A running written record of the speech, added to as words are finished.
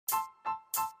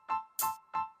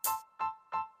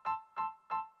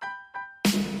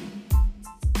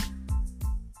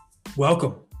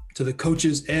Welcome to the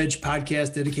Coach's Edge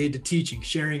podcast dedicated to teaching,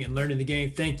 sharing, and learning the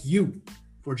game. Thank you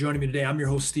for joining me today. I'm your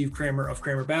host, Steve Kramer of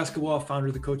Kramer Basketball, founder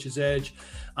of the Coach's Edge.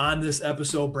 On this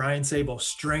episode, Brian Sabo,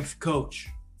 strength coach,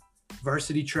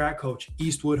 varsity track coach,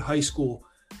 Eastwood High School,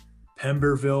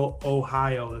 Pemberville,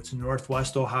 Ohio. That's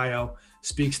Northwest Ohio,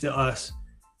 speaks to us.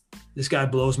 This guy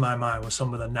blows my mind with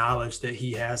some of the knowledge that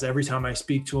he has. Every time I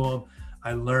speak to him,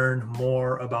 I learn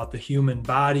more about the human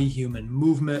body, human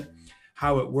movement,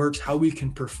 how it works, how we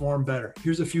can perform better.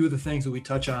 Here's a few of the things that we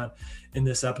touch on in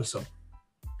this episode.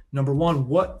 Number one,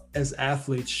 what as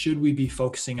athletes should we be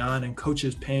focusing on and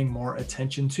coaches paying more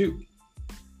attention to?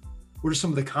 What are some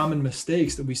of the common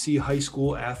mistakes that we see high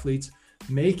school athletes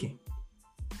making?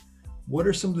 What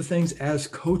are some of the things as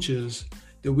coaches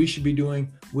that we should be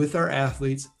doing with our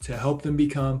athletes to help them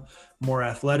become more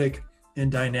athletic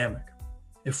and dynamic?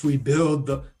 If we build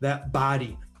that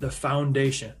body, the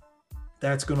foundation,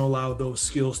 that's going to allow those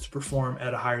skills to perform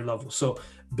at a higher level. So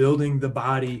building the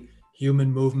body,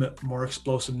 human movement, more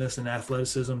explosiveness and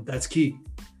athleticism, that's key.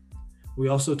 We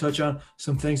also touch on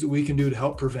some things that we can do to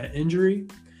help prevent injury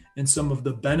and some of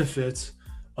the benefits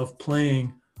of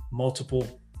playing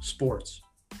multiple sports.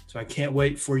 So I can't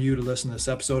wait for you to listen to this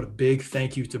episode. A big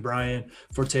thank you to Brian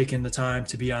for taking the time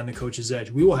to be on the Coach's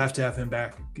Edge. We will have to have him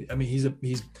back. I mean, he's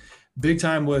big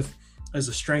time as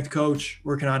a strength coach,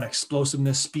 working on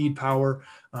explosiveness, speed, power,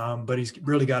 but he's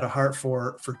really got a heart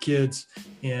for kids,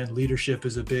 and leadership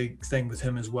is a big thing with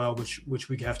him as well, which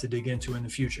we have to dig into in the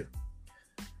future.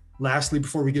 Lastly,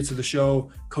 before we get to the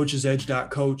show,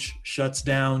 coachesedge.coach shuts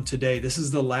down today. This is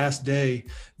the last day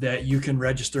that you can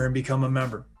register and become a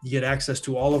member. You get access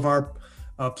to all of our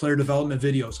player development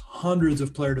videos, hundreds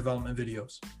of player development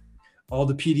videos, all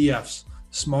the PDFs,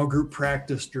 small group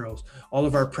practice drills, all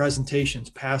of our presentations,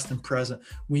 past and present.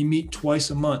 We meet twice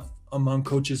a month among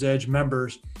Coach's Edge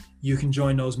members. You can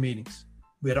join those meetings.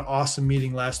 We had an awesome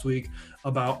meeting last week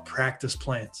about practice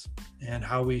plans and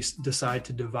how we decide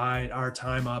to divide our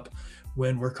time up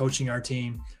when we're coaching our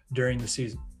team during the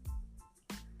season.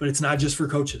 But it's not just for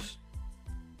coaches.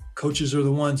 Coaches are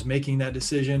the ones making that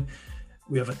decision.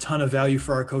 We have a ton of value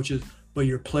for our coaches, but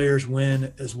your players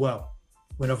win as well.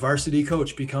 When a varsity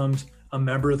coach becomes a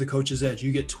member of the Coach's Edge,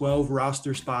 you get 12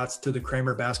 roster spots to the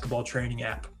Kramer Basketball Training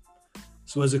app.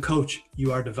 So as a coach,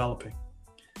 you are developing.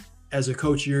 As a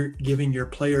coach, you're giving your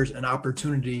players an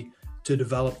opportunity to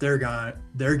develop their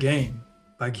game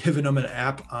by giving them an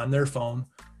app on their phone,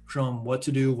 showing them what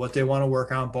to do, what they want to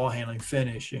work on, ball handling,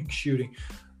 finishing, shooting,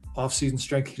 off-season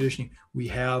strength and conditioning. We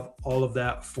have all of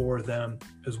that for them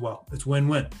as well. It's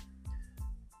win-win.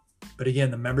 But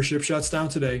again, the membership shuts down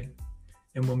today.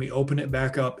 And when we open it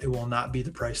back up, it will not be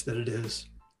the price that it is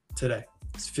today.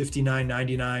 It's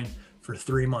 $59.99 for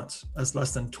 3 months. That's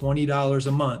less than $20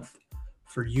 a month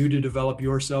for you to develop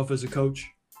yourself as a coach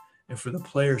and for the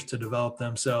players to develop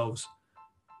themselves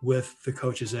with the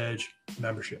Coach's Edge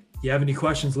membership. If you have any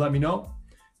questions, let me know.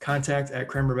 Contact at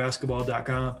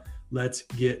kramerbasketball.com. Let's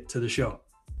get to the show.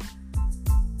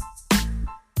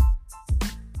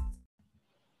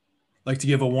 I'd like to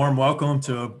give a warm welcome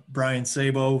to Brian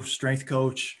Sabo, strength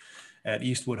coach at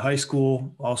Eastwood High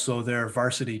School, also their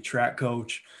varsity track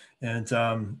coach. And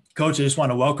Coach, I just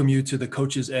want to welcome you to the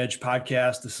Coach's Edge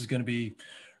podcast. This is going to be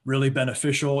really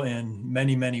beneficial in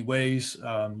many, many ways.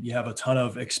 You have a ton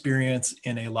of experience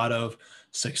and a lot of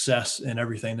success in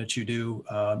everything that you do.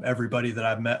 Everybody that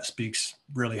I've met speaks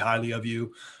really highly of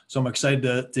you. So I'm excited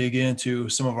to dig into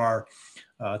some of our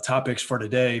topics for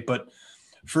today. But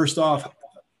first off,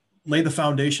 lay the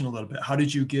foundation a little bit. How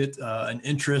did you get an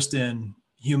interest in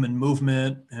human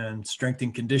movement and strength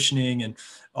and conditioning and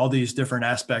all these different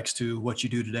aspects to what you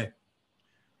do today?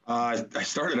 I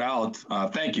started out,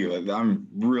 thank you. I'm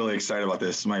really excited about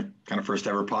this. It's my kind of first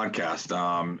ever podcast.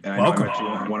 And I know I met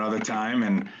you one other time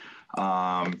and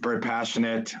very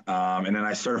passionate. And then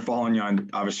I started following you on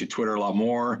obviously Twitter a lot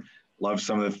more. Love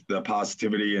some of the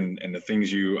positivity and the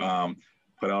things you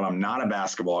put out. I'm not a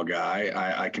basketball guy.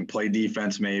 I can play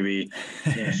defense, maybe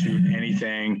can't shoot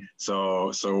anything.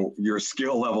 So your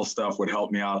skill level stuff would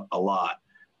help me out a lot.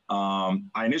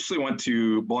 I initially went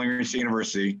to Bowling Green State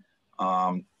University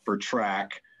for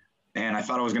track, and I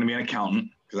thought I was going to be an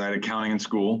accountant because I had accounting in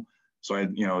school. So I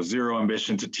had, zero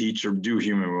ambition to teach or do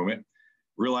human movement.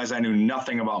 Realized I knew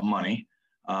nothing about money.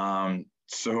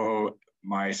 So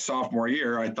my sophomore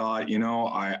year, I thought,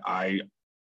 I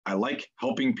like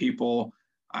helping people.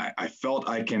 I felt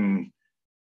I can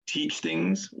teach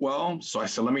things well. So I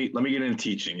said, let me get into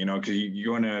teaching, because you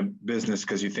go into business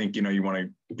because you think, you want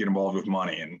to get involved with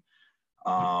money.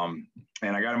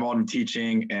 And I got involved in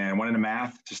teaching and went into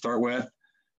math to start with,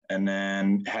 and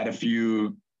then had a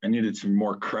few I needed some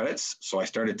more credits. So I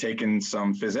started taking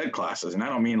some phys ed classes. And I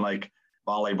don't mean like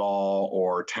volleyball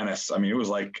or tennis. I mean, it was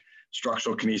like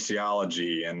structural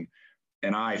kinesiology.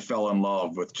 And I fell in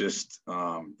love with just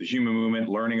the human movement,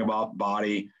 learning about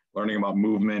body, learning about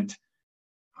movement.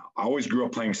 I always grew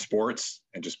up playing sports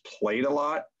and just played a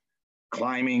lot,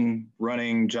 climbing,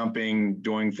 running, jumping,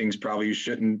 doing things probably you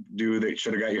shouldn't do that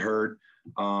should have got you hurt.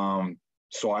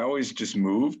 So I always just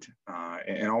moved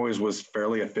and always was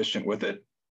fairly efficient with it.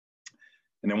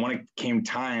 And then when it came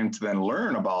time to then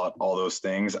learn about all those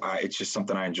things, it's just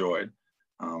something I enjoyed.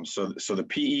 So the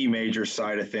PE major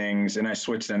side of things, and I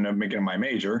switched and ended up making it my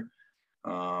major,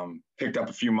 picked up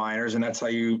a few minors, and that's how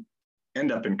you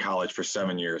end up in college for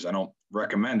 7 years. I don't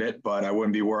recommend it, but I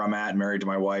wouldn't be where I'm at, married to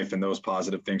my wife and those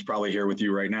positive things, probably here with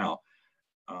you right now.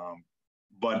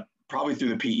 But probably through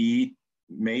the PE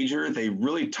major, they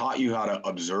really taught you how to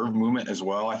observe movement as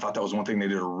well. I thought that was one thing they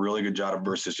did a really good job of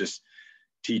versus just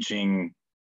teaching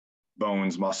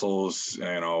bones, muscles,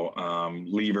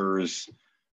 levers,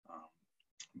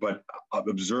 but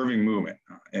observing movement.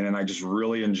 And then I just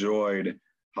really enjoyed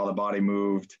how the body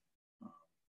moved.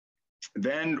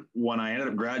 Then when I ended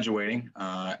up graduating,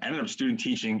 ended up student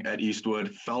teaching at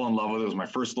Eastwood, fell in love with it. It was my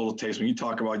first little taste. When you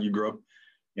talk about you grew up,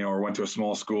 or went to a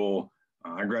small school,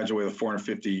 I graduated with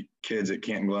 450 kids at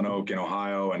Canton Glen Oak in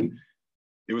Ohio. And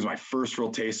it was my first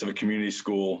real taste of a community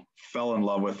school, fell in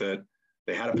love with it.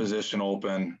 They had a position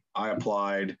open. I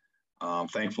applied.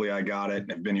 Thankfully, I got it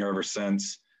and have been here ever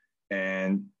since.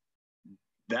 And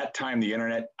that time, the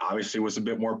internet obviously was a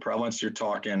bit more prevalent. So you're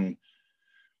talking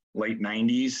late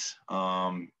 90s.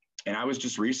 And I was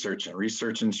just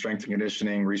researching strength and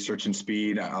conditioning, researching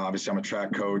speed. Obviously, I'm a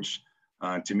track coach.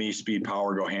 To me, speed,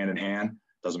 power go hand in hand.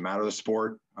 Doesn't matter the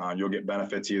sport. You'll get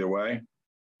benefits either way.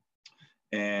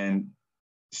 And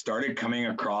started coming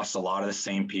across a lot of the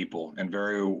same people and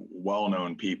very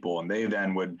well-known people. And they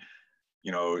then would,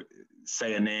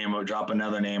 say a name or drop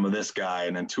another name of this guy.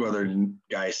 And then two other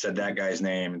guys said that guy's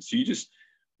name. And so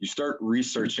you start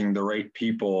researching the right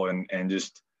people and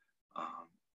just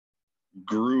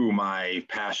grew my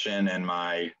passion and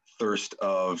my thirst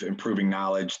of improving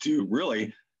knowledge to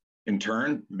really, in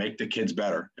turn, make the kids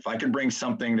better. If I could bring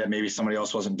something that maybe somebody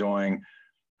else wasn't doing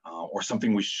or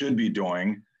something we should be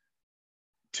doing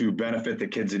to benefit the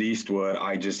kids at Eastwood,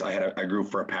 I grew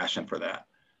for a passion for that.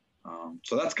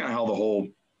 So that's kind of how the whole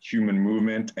human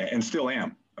movement, and still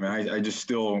am. I mean, I just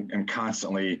still am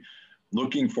constantly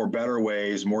looking for better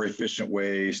ways, more efficient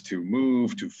ways to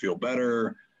move, to feel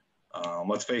better.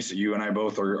 Let's face it, you and I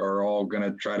both are all going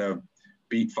to try to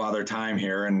beat Father Time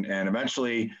here. And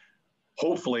eventually,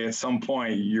 hopefully at some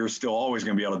point, you're still always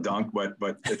going to be able to dunk, but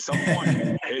at some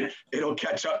point, it'll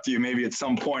catch up to you maybe at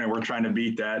some point, and we're trying to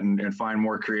beat that and find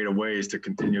more creative ways to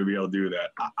continue to be able to do that.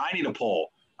 I need a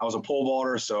pole. I was a pole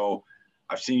vaulter, so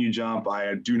I've seen you jump.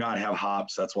 I do not have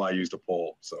hops. That's why I used a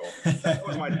pole. So that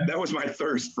was my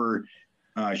thirst for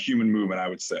human movement, I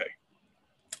would say.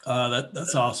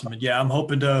 That's awesome. And yeah, I'm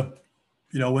hoping to,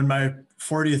 when my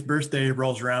 40th birthday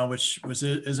rolls around, which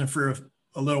isn't for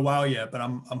a little while yet, but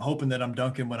I'm hoping that I'm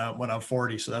dunking when I'm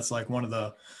 40. So that's like one of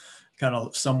the kind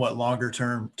of somewhat longer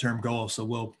term goals.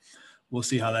 So we'll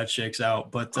see how that shakes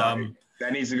out. But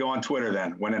that needs to go on Twitter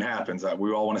then when it happens.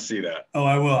 We all want to see that. Oh,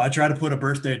 I will. I try to put a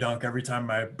birthday dunk every time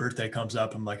my birthday comes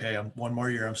up. I'm like, hey, one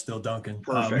more year, I'm still dunking.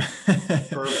 Perfect.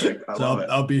 Perfect. I love it.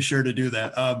 I'll be sure to do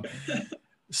that.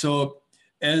 So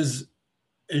as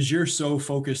you're so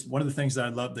focused, one of the things that I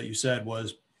love that you said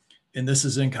was, and this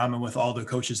is in common with all the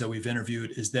coaches that we've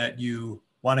interviewed, is that you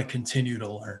want to continue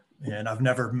to learn. And I've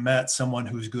never met someone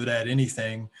who's good at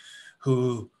anything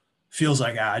who feels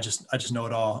like, I just know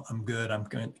it all. I'm good. I'm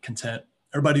content.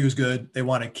 Everybody who's good, they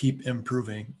want to keep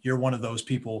improving. You're one of those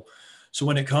people. So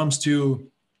when it comes to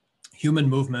human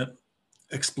movement,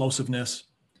 explosiveness,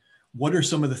 what are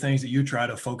some of the things that you try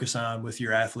to focus on with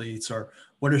your athletes, or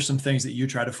what are some things that you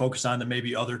try to focus on that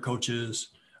maybe other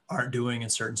coaches aren't doing in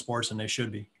certain sports and they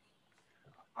should be?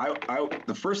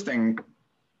 The first thing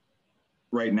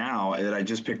right now that I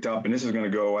just picked up, and this is going to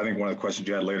go, I think one of the questions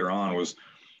you had later on was,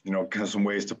 kind of some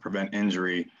ways to prevent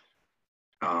injury.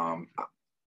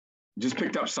 Just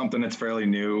picked up something that's fairly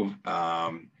new.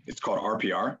 It's called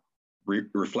RPR,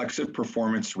 Reflexive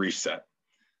Performance Reset.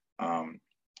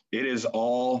 It is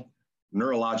all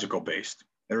neurological based.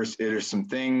 There's some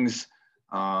things,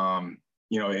 you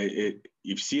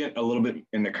see it a little bit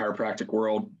in the chiropractic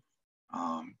world.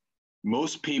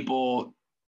 Most people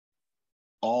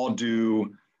all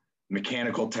do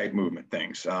mechanical type movement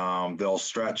things. They'll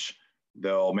stretch,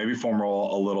 they'll maybe foam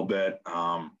roll a little bit.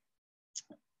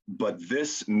 But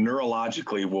this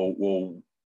neurologically will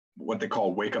what they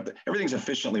call wake up. Everything's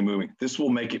efficiently moving. This will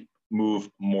make it move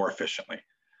more efficiently.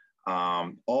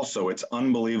 Also, it's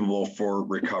unbelievable for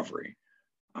recovery.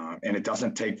 And it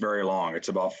doesn't take very long. It's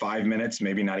about 5 minutes,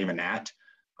 maybe not even that.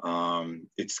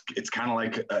 It's kind of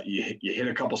like you hit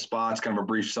a couple spots, kind of a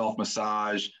brief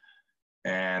self-massage,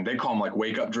 and they call them like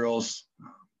wake-up drills.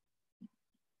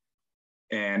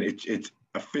 And it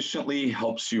efficiently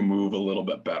helps you move a little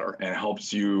bit better and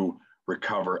helps you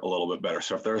recover a little bit better.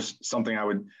 So if there's something I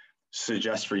would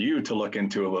suggest for you to look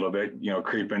into a little bit,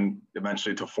 creeping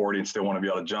eventually to 40 and still want to be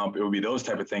able to jump, it would be those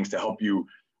type of things to help you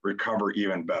recover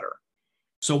even better.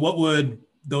 So what would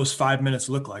those 5 minutes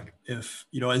look like? If,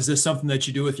 is this something that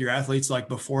you do with your athletes, like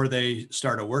before they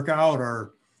start a workout,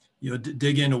 or,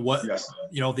 dig into what, yes,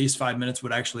 these 5 minutes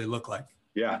would actually look like?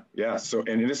 Yeah. So,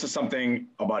 and this is something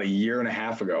about a year and a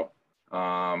half ago.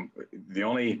 The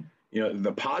only,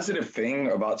 the positive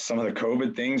thing about some of the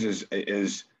COVID things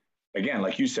is, again,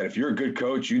 like you said, if you're a good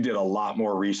coach, you did a lot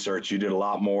more research, you did a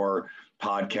lot more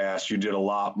podcasts, you did a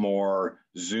lot more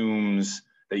Zooms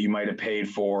that you might have paid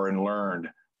for and learned.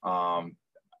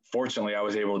 Fortunately, I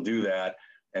was able to do that.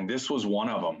 And this was one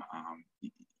of them.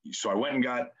 So I went and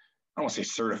got, I don't want to say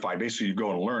certified, basically you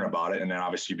go and learn about it. And then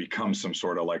obviously you become some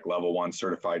sort of like level 1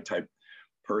 certified type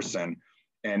person.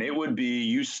 And it would be,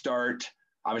 you start,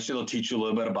 obviously they'll teach you a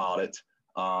little bit about it.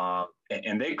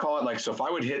 And they call it like, so if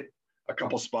I would hit a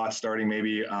couple spots starting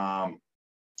maybe around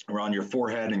your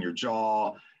forehead and your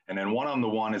jaw, and then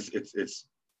one is it's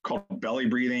called belly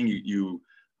breathing.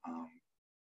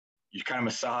 You kind of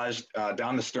massage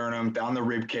down the sternum, down the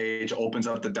rib cage, opens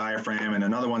up the diaphragm. And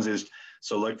another one is,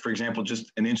 so like, for example,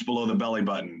 just an inch below the belly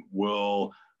button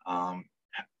will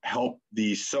help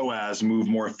the psoas move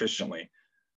more efficiently.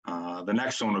 The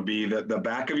next one would be the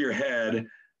back of your head,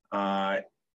 I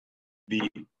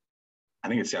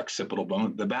think it's the occipital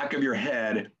bone. The back of your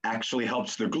head actually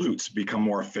helps the glutes become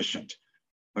more efficient.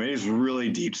 I mean, it's really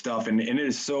deep stuff, and it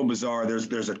is so bizarre.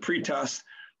 There's a pre-test,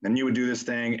 then you would do this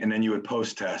thing, and then you would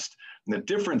post-test. And the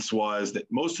difference was that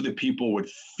most of the people would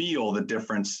feel the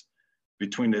difference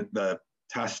between the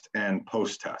test and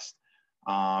post-test.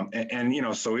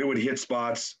 And so it would hit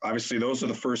spots. Obviously, those are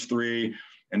the first 3,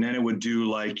 and then it would do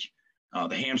like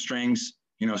the hamstrings.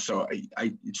 So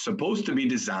it's supposed to be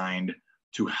designed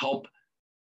to help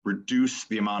reduce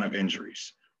the amount of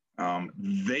injuries.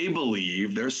 They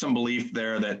believe, there's some belief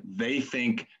there that they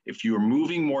think if you are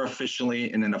moving more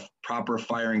efficiently and in a proper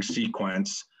firing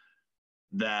sequence,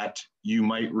 that you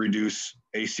might reduce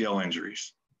ACL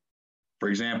injuries. For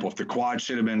example, if the quad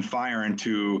should have been firing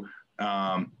to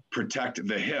protect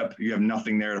the hip, you have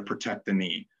nothing there to protect the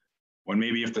knee. When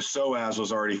maybe if the psoas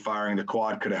was already firing, the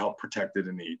quad could have helped protect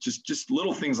the knee. Just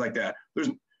little things like that.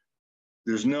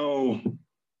 There's no,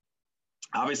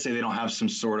 obviously they don't have some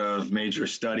sort of major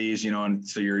studies, and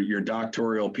so your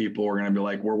doctoral people are going to be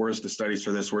like, where's the studies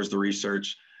for this? Where's the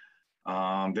research?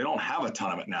 They don't have a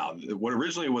ton of it now. What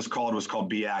originally was called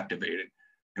Be Activated,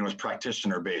 and it was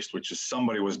practitioner based, which is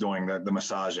somebody was doing the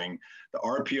massaging. The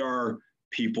RPR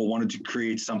people wanted to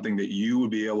create something that you would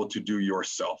be able to do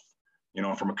yourself.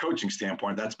 From a coaching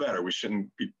standpoint, that's better. We shouldn't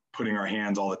be putting our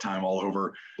hands all the time all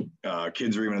over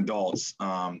kids or even adults.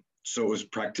 So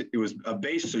it was a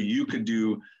base so you could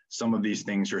do some of these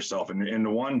things yourself. And the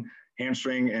one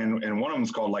hamstring and one of them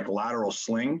is called like lateral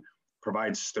sling,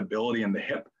 provides stability in the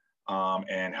hip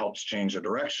and helps change the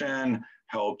direction,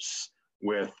 helps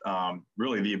with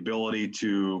really the ability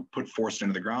to put force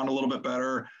into the ground a little bit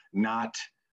better, not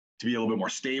to be a little bit more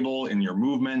stable in your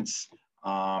movements.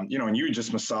 And you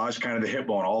just massage kind of the hip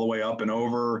bone all the way up and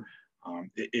over.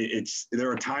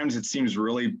 There are times it seems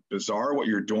really bizarre what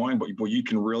you're doing, but you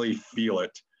can really feel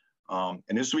it.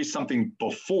 And this would be something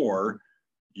before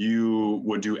you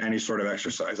would do any sort of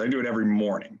exercise. I do it every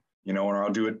morning, or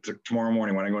I'll do it tomorrow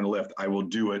morning when I go into lift. I will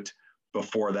do it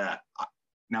before that.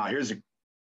 Now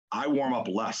I warm up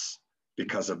less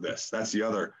because of this. That's the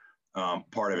other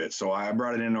part of it. So I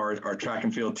brought it into our track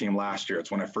and field team last year. It's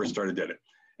when I first started did it.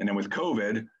 And then with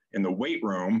COVID in the weight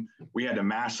room, we had to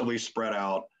massively spread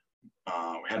out.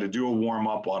 We had to do a warm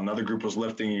up while another group was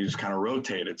lifting. You just kind of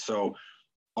rotated. So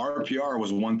RPR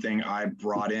was one thing I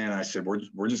brought in. I said,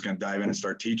 we're just going to dive in and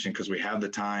start teaching because we have the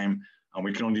time.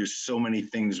 We can only do so many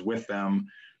things with them.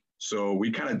 So we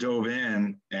kind of dove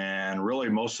in, and really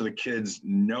most of the kids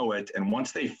know it. And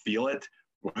once they feel it,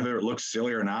 whether it looks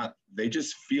silly or not, they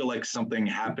just feel like something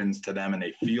happens to them and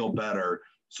they feel better.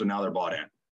 So now they're bought in.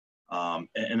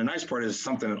 And the nice part is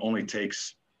something that only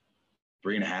takes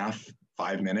 3.5,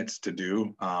 5 minutes to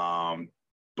do.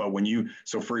 But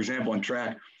so for example, in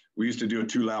track, we used to do a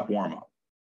 2-lap warm up.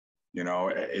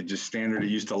 It just standard.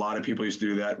 A lot of people used to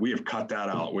do that. We have cut that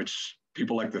out, which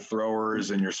people like the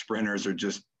throwers and your sprinters are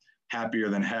just happier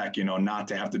than heck, not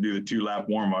to have to do the 2-lap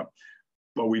warm-up.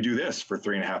 But we do this for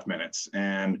 3.5 minutes,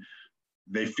 and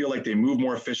they feel like they move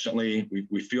more efficiently.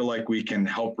 We feel like we can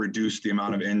help reduce the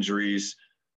amount of injuries.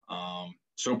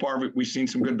 So far, we've seen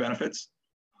some good benefits,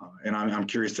 and I'm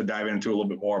curious to dive into a little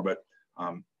bit more. But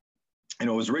it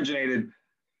was originated.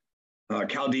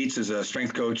 Cal Dietz is a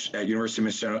strength coach at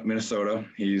University of Minnesota.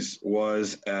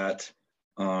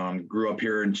 Grew up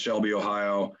here in Shelby,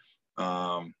 Ohio.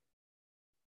 Let's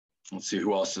see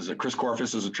who else is it. Chris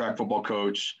Korfis is a track football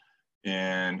coach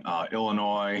in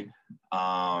Illinois,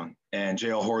 and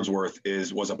J.L.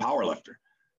 Hordsworth was a power lifter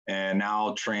and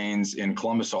now trains in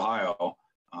Columbus, Ohio.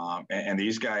 And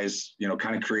these guys,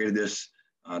 kind of created this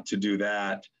to do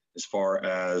that as far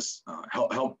as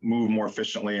help move more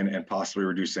efficiently and possibly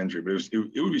reduce injury. But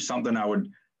it would be something I would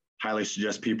highly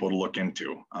suggest people to look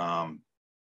into.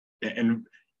 And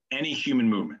any human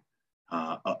movement,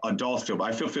 adults feel,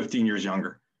 but I feel 15 years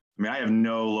younger. I mean, I have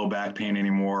no low back pain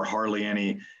anymore, hardly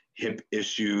any hip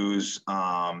issues.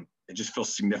 It just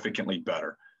feels significantly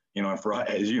better, and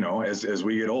as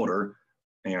we get older,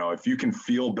 if you can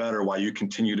feel better while you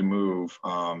continue to move,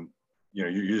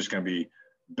 you're just going to be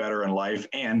better in life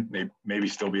and maybe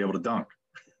still be able to dunk.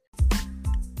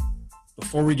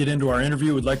 Before we get into our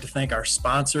interview, we'd like to thank our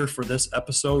sponsor for this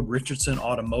episode, Richardson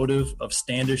Automotive of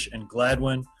Standish and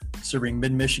Gladwin, serving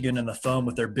Mid-Michigan and the Thumb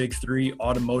with their big three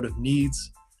automotive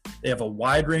needs. They have a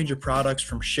wide range of products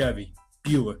from Chevy,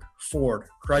 Buick, Ford,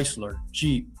 Chrysler,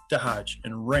 Jeep, Dodge,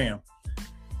 and Ram.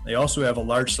 They also have a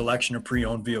large selection of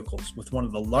pre-owned vehicles. With one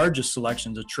of the largest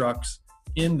selections of trucks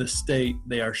in the state,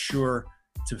 they are sure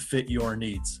to fit your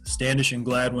needs. Standish and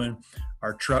Gladwin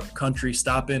are truck country.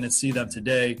 Stop in and see them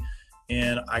today.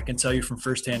 And I can tell you from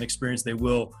firsthand experience, they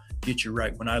will get you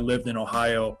right. When I lived in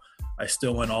Ohio, I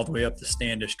still went all the way up to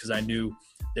Standish because I knew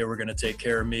they were going to take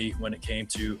care of me when it came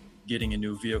to getting a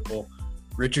new vehicle.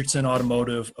 Richardson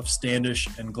Automotive of Standish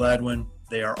and Gladwin,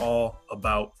 they are all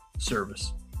about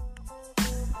service.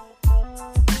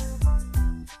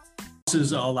 This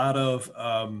is a lot of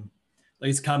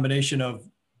it's a combination of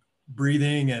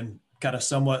breathing and kind of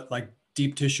somewhat like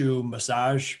deep tissue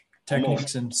massage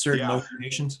techniques in certain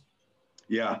locations.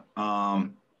 Yeah.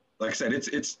 Like I said,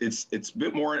 it's a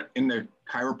bit more in the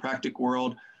chiropractic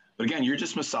world, but again, you're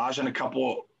just massaging a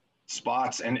couple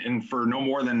spots and for no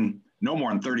more than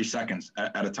 30 seconds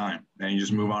at a time. And you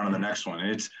just move on to the next one.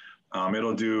 And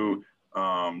it'll do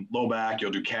low back,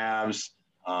 you'll do calves.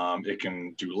 It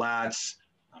can do lats,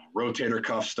 rotator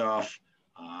cuff stuff,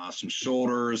 some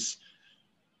shoulders.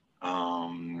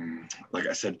 Like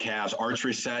I said, calves, arch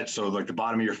reset. So like the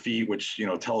bottom of your feet, which,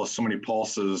 tell us so many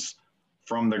pulses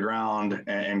from the ground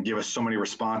and give us so many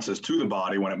responses to the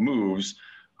body when it moves,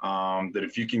 that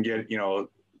if you can get,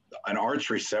 an arch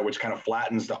reset, which kind of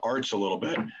flattens the arch a little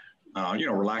bit,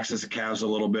 relaxes the calves a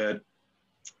little bit,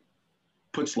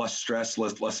 puts less stress,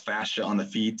 less fascia on the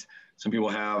feet. Some people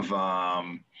have,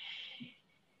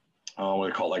 what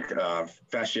they call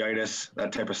fasciitis,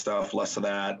 that type of stuff, less of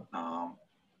that.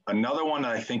 Another one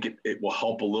that I think it will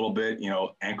help a little bit,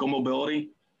 ankle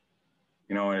mobility.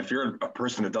 And if you're a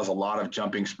person that does a lot of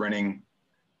jumping, sprinting,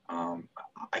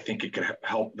 I think it could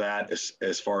help that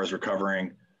as far as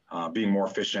recovering, being more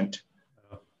efficient.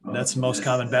 That's the most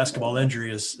common basketball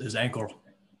injury is ankle.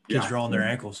 Kids rolling their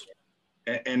ankles.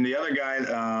 And the other guy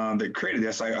that created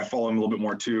this, I follow him a little bit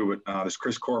more too, but this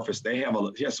Chris Korfis,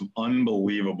 he has some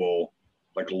unbelievable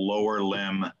lower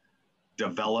limb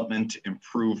development,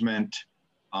 improvement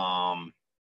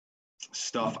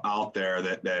stuff out there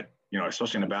that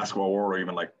especially in the basketball world, or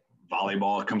even like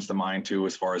volleyball comes to mind too,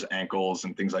 as far as ankles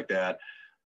and things like that.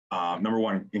 Number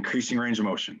one, increasing range of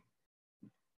motion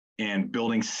and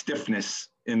building stiffness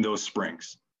in those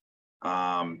springs.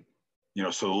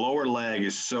 So the lower leg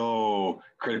is so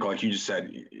critical. Like you just said,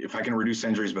 if I can reduce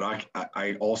injuries, but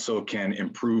I also can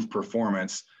improve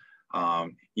performance.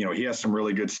 He has some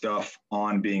really good stuff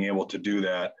on being able to do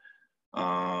that.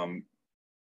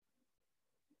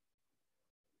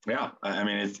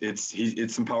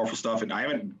 It's some powerful stuff, and I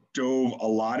haven't dove a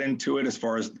lot into it as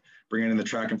far as bringing in the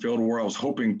track and field, where I was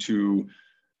hoping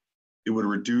it would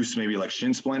reduce maybe like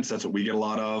shin splints. That's what we get a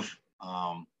lot of.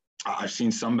 I've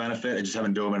seen some benefit. I just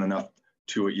haven't dove in enough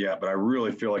to it yet, but I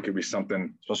really feel like it'd be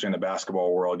something, especially in the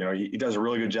basketball world. He does a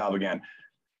really good job, again,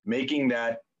 making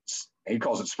that, he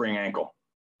calls it spring ankle.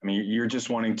 I mean, you're just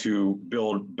wanting to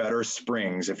build better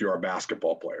springs if you're a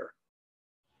basketball player.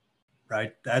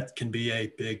 Right. That can be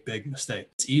a big, big mistake.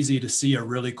 It's easy to see a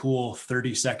really cool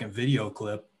 30-second video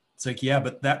clip. It's like, yeah,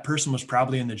 but that person was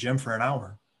probably in the gym for an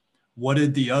hour. What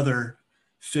did the other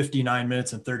 59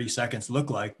 minutes and 30 seconds look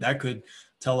like? That could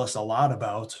tell us a lot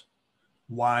about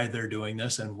why they're doing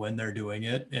this and when they're doing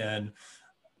it. And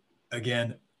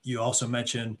again, you also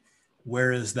mentioned,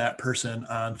 where is that person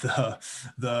on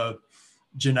the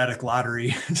genetic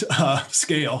lottery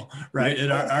scale, right?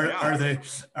 And are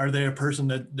they a person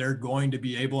that they're going to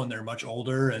be able, and they're much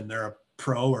older and they're a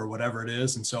pro or whatever it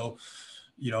is. And so,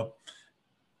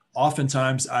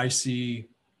 oftentimes I see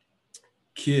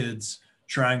kids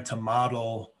trying to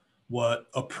model what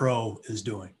a pro is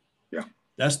doing. Yeah.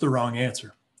 That's the wrong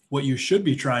answer. What you should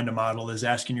be trying to model is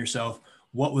asking yourself,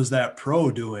 what was that pro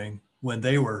doing when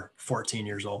they were 14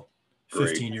 years old,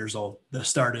 15 years old, that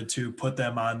started to put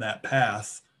them on that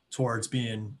path towards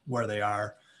being where they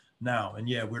are now? And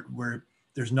yeah,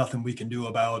 there's nothing we can do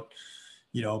about,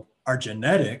 our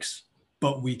genetics,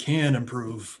 but we can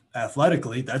improve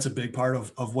athletically. That's a big part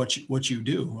of what you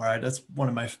do. All right. That's one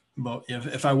of my,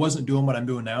 if I wasn't doing what I'm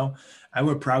doing now, I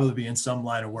would probably be in some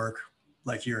line of work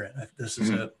like you're in. This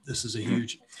is a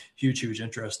huge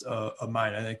interest of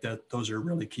mine. I think that those are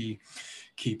really key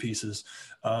pieces.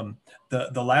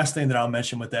 The last thing that I'll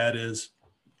mention with that is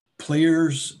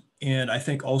players, and I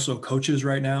think also coaches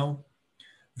right now,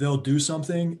 they'll do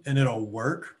something and it'll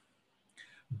work,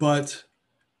 but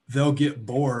they'll get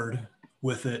bored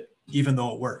with it, even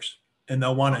though it works. And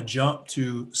they'll want to jump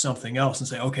to something else and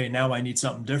say, okay, now I need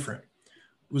something different.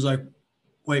 It was like,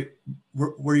 wait,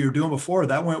 where you were doing before,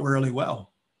 that went really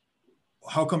well.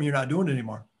 How come you're not doing it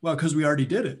anymore? Well, because we already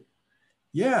did it.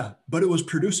 Yeah, but it was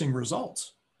producing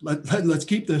results. Let's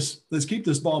keep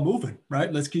this ball moving,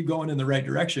 right? Let's keep going in the right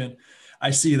direction.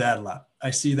 I see that a lot. I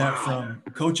see that from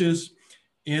coaches,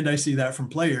 and I see that from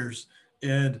players.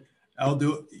 And I'll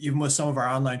do it even with some of our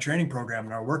online training program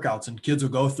and our workouts, and kids will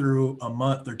go through a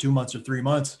month or 2 months or 3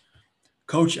 months.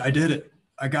 Coach, I did it.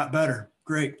 I got better.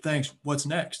 Great. Thanks. What's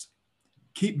next?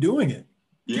 Keep doing it.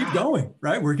 Yeah. Keep going,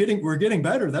 right? We're getting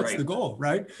better. That's the goal,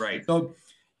 right? Right. So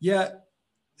yeah,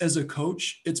 as a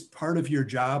coach, it's part of your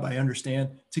job, I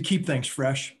understand, to keep things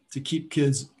fresh, to keep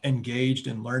kids engaged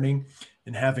and learning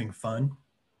and having fun.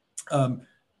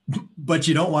 But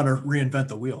you don't want to reinvent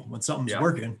the wheel when something's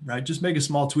working, right? Just make a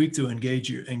small tweak to engage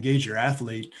your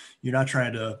athlete. You're not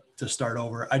trying to start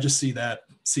over. I just see that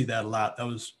a lot. That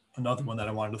was another one that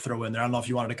I wanted to throw in there. I don't know if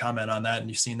you wanted to comment on that and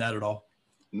you've seen that at all.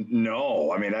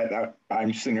 No, I mean,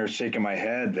 I'm sitting here shaking my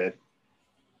head that,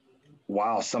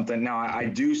 wow, something. Now I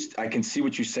can see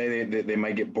what you say. They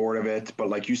might get bored of it, but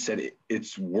like you said,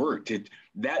 it's worked.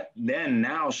 That then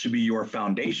now should be your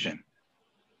foundation.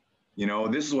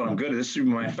 This is what I'm good at. This should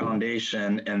be my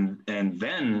foundation. And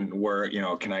then where,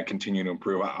 can I continue to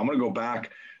improve? I'm going to go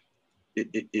back.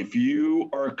 If you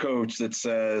are a coach that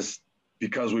says,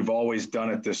 because we've always done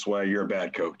it this way, you're a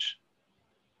bad coach.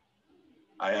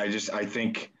 I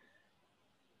think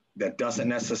that doesn't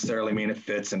necessarily mean it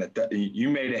fits. And you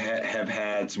may have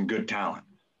had some good talent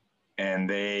and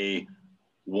they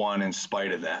won in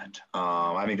spite of that.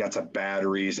 I think that's a bad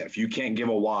reason. If you can't give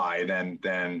a why, then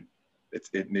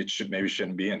it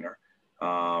shouldn't be in there.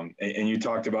 And you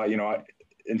talked about,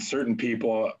 in certain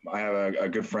people, I have a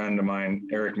good friend of mine,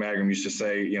 Eric Magrum, used to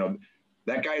say,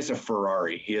 that guy is a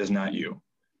Ferrari. He is not you.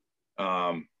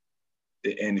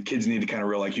 And the kids need to kind of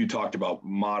realize, like you talked about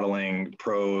modeling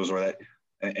pros or that.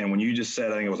 And when you just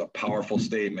said, I think it was a powerful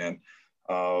statement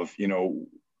of,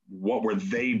 what were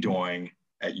they doing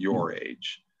at your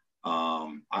age?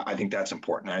 I think that's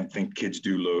important. I think kids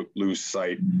do lose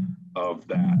sight of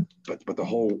that, but the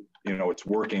whole, it's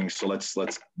working. So let's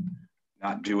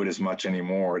not do it as much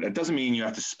anymore. That doesn't mean you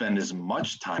have to spend as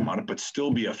much time on it, but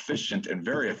still be efficient and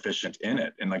very efficient in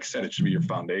it. And like I said, it should be your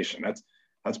foundation.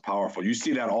 That's powerful. You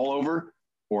see that all over,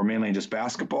 or mainly just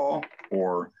basketball,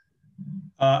 or?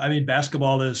 I mean,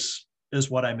 basketball is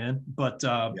what I'm in, but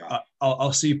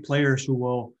I'll see players who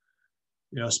will,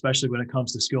 especially when it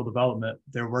comes to skill development,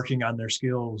 they're working on their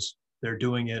skills, they're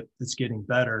doing it, it's getting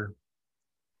better,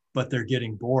 but they're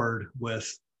getting bored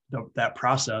with that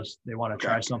process. They want to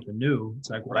try something new.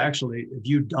 It's like, well, actually, if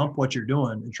you dump what you're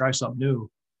doing and try something new,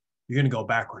 you're going to go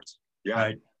backwards. Yeah.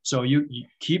 Right. So you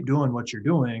keep doing what you're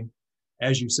doing.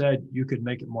 As you said, you could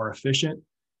make it more efficient.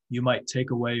 You might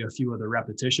take away a few of the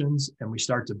repetitions and we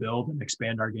start to build and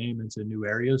expand our game into new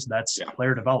areas. That's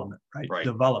player development, right?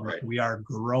 Development. Right. We are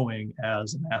growing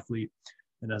as an athlete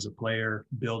and as a player,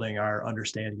 building our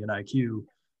understanding and IQ,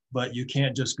 but you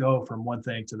can't just go from one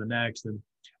thing to the next. And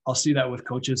I'll see that with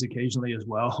coaches occasionally as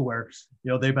well, where,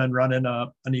 they've been running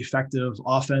an effective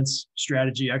offense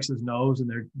strategy, X's and O's,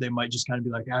 and they might just kind of be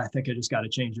like, I think I just got to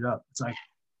change it up. It's like,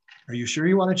 are you sure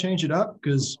you want to change it up?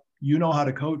 Because you know how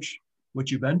to coach what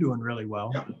you've been doing really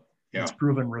well. Yeah. It's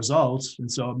proven results.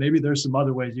 And so maybe there's some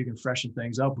other ways you can freshen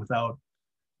things up without,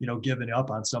 giving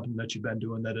up on something that you've been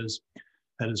doing that has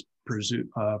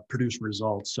produced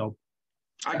results. So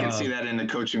I can see that in the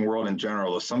coaching world in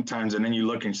general sometimes, and then you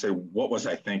look and say, what was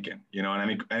I thinking? And I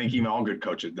think even all good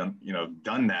coaches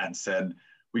done that and said,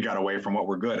 we got away from what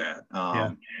we're good at.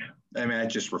 I mean, it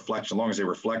just reflects, as long as they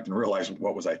reflect and realize,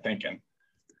 what was I thinking?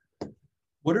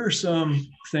 What are some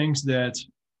things that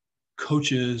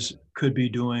coaches could be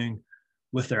doing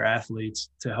with their athletes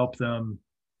to help them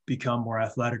become more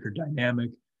athletic or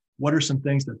dynamic? What are some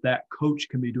things that coach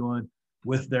can be doing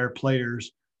with their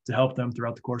players to help them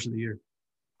throughout the course of the year?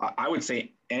 I would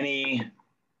say any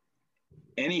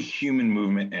human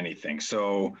movement, anything.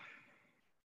 So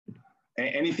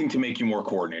anything to make you more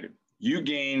coordinated. You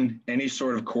gain any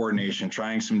sort of coordination,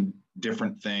 trying some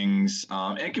different things.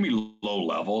 And it can be low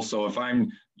level. So if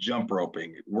I'm jump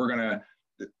roping, we're going to,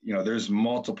 there's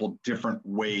multiple different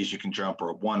ways you can jump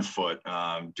rope. 1 foot,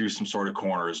 do some sort of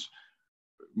corners,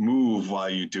 move while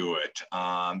you do it.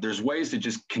 There's ways to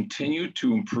just continue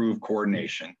to improve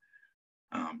coordination.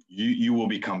 You will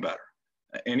become better.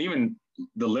 And even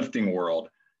the lifting world,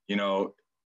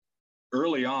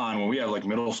 early on when we have like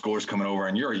middle schoolers coming over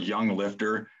and you're a young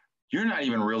lifter, you're not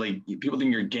even really, people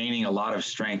think you're gaining a lot of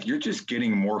strength. You're just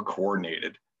getting more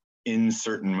coordinated in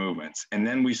certain movements. And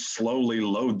then we slowly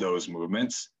load those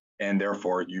movements, and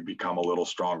therefore you become a little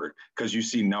stronger because you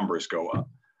see numbers go up.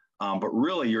 But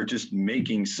really you're just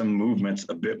making some movements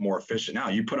a bit more efficient. Now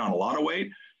you put on a lot of weight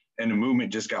and the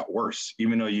movement just got worse,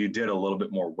 even though you did a little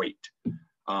bit more weight.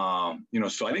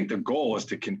 So I think the goal is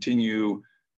to continue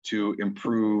to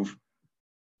improve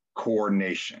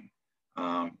coordination.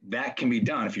 That can be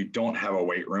done if you don't have a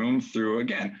weight room through,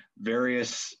 again,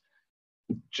 various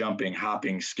jumping,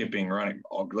 hopping, skipping, running.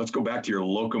 Let's go back to your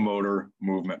locomotor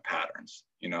movement patterns.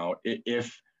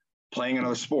 If playing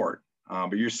another sport,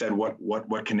 but you said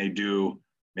what can they do?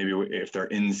 Maybe if they're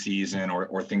in season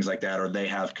or things like that, or they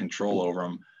have control over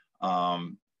them.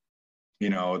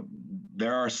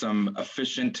 There are some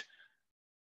efficient,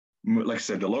 like I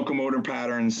said, the locomotor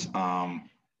patterns.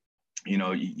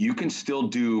 You can still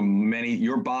do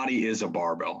your body is a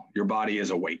barbell. Your body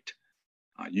is a weight.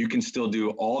 You can still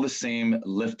do all the same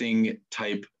lifting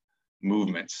type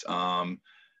movements,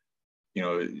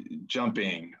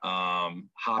 jumping,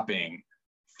 hopping,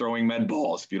 throwing med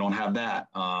balls. If you don't have that,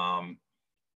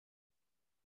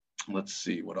 let's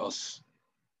see what else.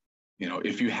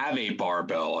 If you have a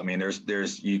barbell, I mean,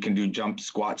 you can do jump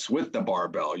squats with the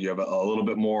barbell. You have a little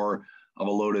bit more of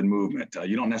a loaded movement.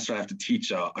 You don't necessarily have to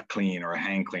teach a clean or a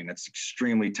hang clean. That's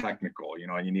extremely technical,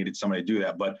 and you needed somebody to do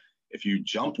that. But if you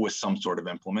jump with some sort of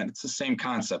implement, it's the same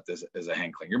concept as a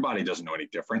hang clean. Your body doesn't know any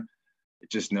different. It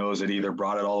just knows it either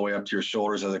brought it all the way up to your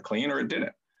shoulders as a clean or it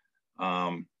didn't.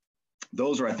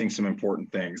 Those are, I think, some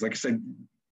important things. Like I said,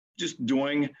 just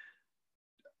doing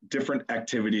different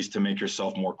activities to make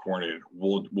yourself more coordinated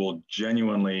will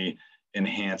genuinely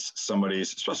enhance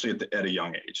somebody's, especially at a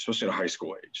young age, especially at a high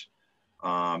school age.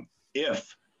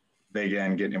 If they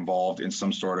again get involved in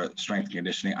some sort of strength and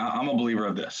conditioning, I'm a believer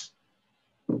of this.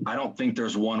 I don't think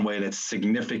there's one way that's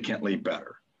significantly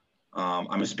better.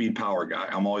 I'm a speed power guy.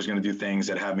 I'm always going to do things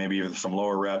that have maybe some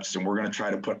lower reps, and we're going to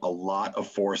try to put a lot of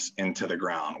force into the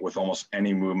ground with almost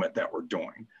any movement that we're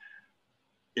doing.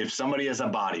 If somebody is a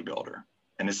bodybuilder,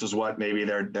 and this is what maybe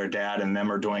their dad and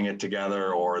them are doing it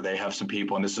together, or they have some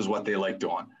people and this is what they like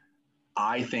doing,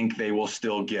 I think they will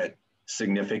still get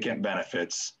significant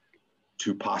benefits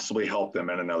to possibly help them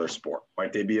in another sport.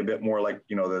 Might they be a bit more like,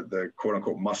 the quote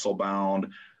unquote muscle bound?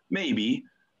 Maybe,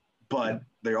 but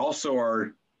they also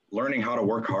are learning how to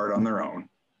work hard on their own.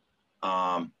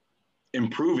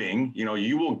 Improving,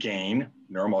 you will gain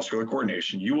neuromuscular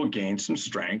coordination. You will gain some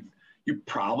strength. You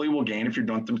probably will gain, if you're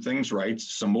doing some things right,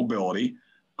 some mobility,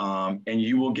 and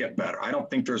you will get better. I don't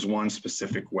think there's one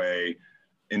specific way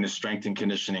in the strength and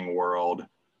conditioning world.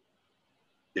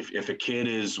 If a kid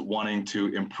is wanting to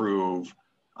improve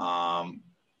a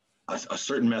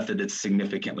certain method, it's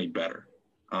significantly better.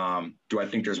 Do I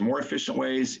think there's more efficient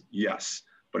ways? Yes.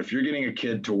 But if you're getting a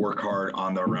kid to work hard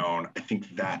on their own, I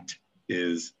think that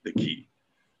is the key.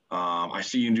 I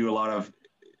see you do a lot of,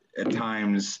 at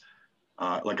times,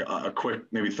 like a quick,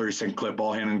 maybe 30-second clip,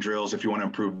 ball handling drills if you want to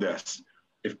improve this.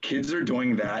 If kids are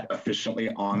doing that efficiently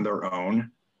on their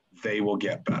own, they will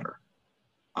get better.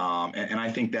 And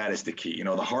I think that is the key.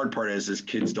 The hard part is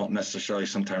kids don't necessarily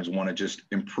sometimes want to just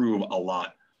improve a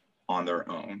lot on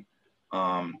their own.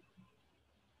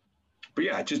 But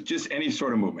yeah, just any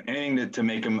sort of movement, anything to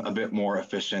make them a bit more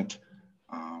efficient.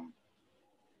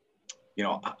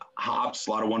 Hops,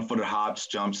 a lot of one-footed hops,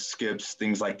 jumps, skips,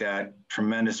 things like that.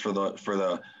 Tremendous for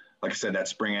the like I said, that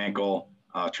spring ankle.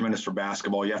 Tremendous for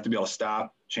basketball. You have to be able to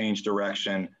stop, change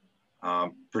direction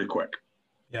pretty quick.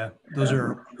 Yeah, those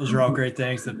are all great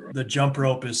things. The jump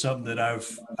rope is something that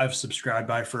I've subscribed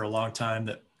by for a long time,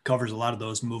 that covers a lot of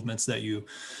those movements that you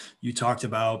talked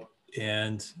about,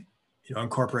 and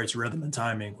incorporates rhythm and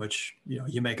timing, which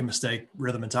you make a mistake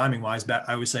rhythm and timing wise.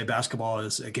 I would say basketball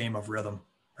is a game of rhythm,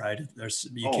 right?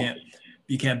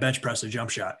 You can't bench press a jump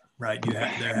shot, right?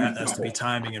 There has to be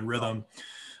timing and rhythm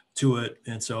to it.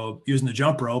 And so using the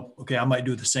jump rope, okay, I might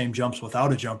do the same jumps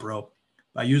without a jump rope.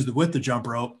 I use with the jump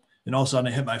rope, and all of a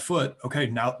sudden I hit my foot. Okay,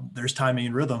 now there's timing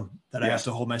and rhythm that I have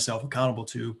to hold myself accountable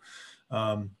to.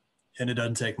 And it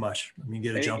doesn't take much. I mean,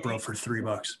 you get a jump rope for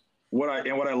 $3. What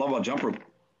I love about jump rope,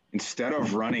 instead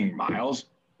of running miles,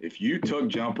 if you took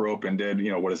jump rope and did,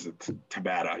 what is it,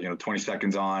 Tabata, 20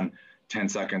 seconds on, 10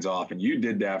 seconds off, and you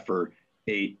did that for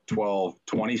 8, 12,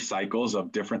 20 cycles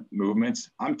of different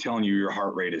movements, I'm telling you, your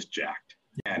heart rate is jacked.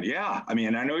 And yeah, I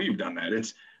mean, I know you've done that.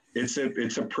 It's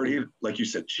a pretty, like you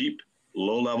said, cheap,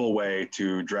 low level way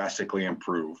to drastically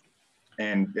improve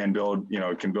and build,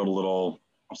 it can build a little,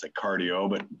 I'll say cardio,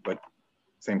 but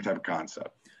same type of concept.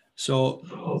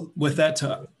 So with that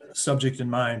subject in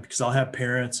mind, because I'll have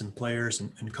parents and players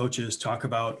and coaches talk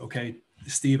about, okay,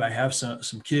 Steve, I have some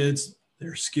kids,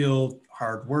 they're skilled,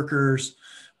 hard workers,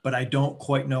 but I don't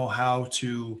quite know how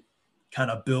to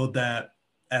kind of build that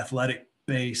athletic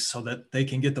base so that they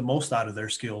can get the most out of their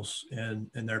skills and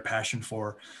their passion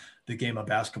for the game of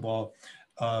basketball.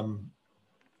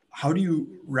 How do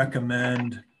you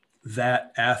recommend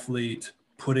that athlete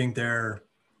putting their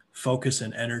focus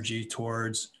and energy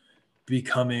towards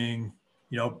becoming,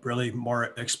 really more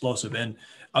explosive? And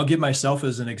I'll give myself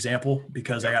as an example,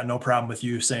 because I got no problem with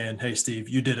you saying, hey, Steve,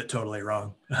 you did it totally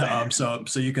wrong. So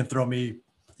you can throw me,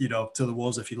 to the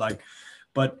wolves if you like.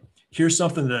 But here's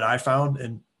something that I found,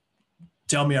 and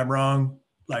tell me I'm wrong.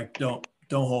 Like, don't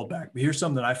hold back. But here's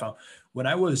something that I found. When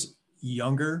I was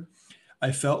younger,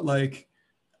 I felt like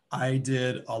I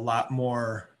did a lot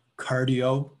more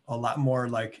cardio, a lot more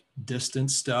like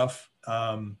distance stuff,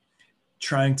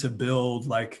 trying to build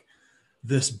like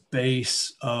this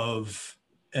base of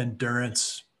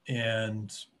endurance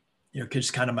and,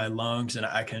 just kind of my lungs, and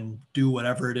I can do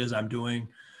whatever it is I'm doing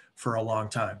for a long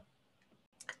time.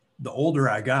 The older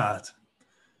I got,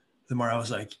 the more I was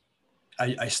like,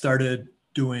 I started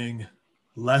doing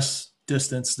less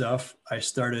distance stuff. I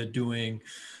started doing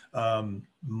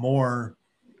more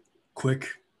quick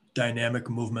dynamic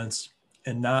movements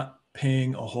and not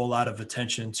paying a whole lot of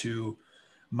attention to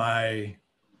my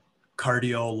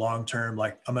cardio long-term.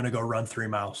 Like, I'm going to go run 3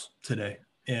 miles today.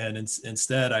 And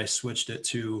instead I switched it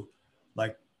to,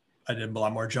 like, I did a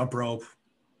lot more jump rope.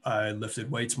 I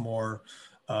lifted weights more.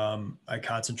 I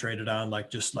concentrated on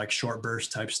just short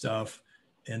burst type stuff.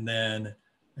 And then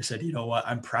I said, you know what,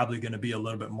 I'm probably going to be a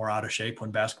little bit more out of shape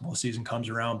when basketball season comes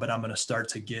around, but I'm going to start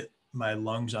to get my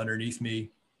lungs underneath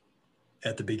me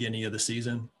at the beginning of the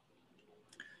season.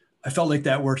 I felt like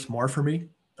that works more for me.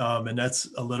 And that's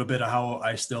a little bit of how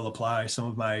I still apply some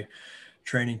of my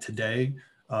training today.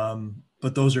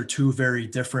 But those are two very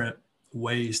different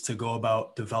ways to go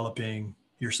about developing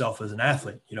yourself as an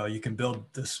athlete. You can build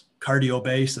this cardio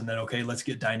base and then, okay, let's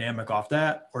get dynamic off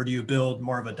that. Or do you build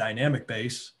more of a dynamic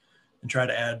base and try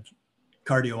to add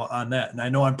cardio on that? And I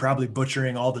know I'm probably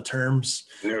butchering all the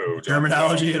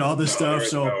terminology and all this stuff.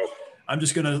 So I'm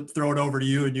just going to throw it over to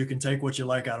you, and you can take what you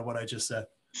like out of what I just said.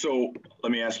 So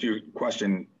let me ask you a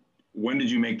question. When did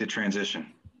you make the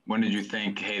transition? When did you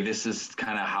think, hey, this is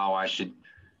kind of how I should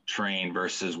train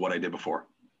versus what I did before?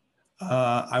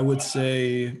 I would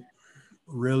say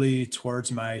really towards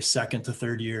my second to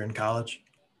third year in college.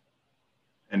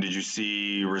 And did you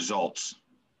see results?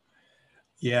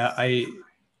 Yeah,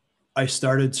 I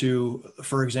started to,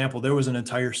 for example, there was an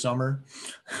entire summer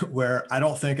where I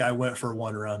don't think I went for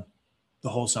one run the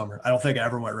whole summer. I don't think I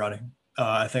ever went running.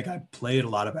 I think I played a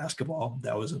lot of basketball.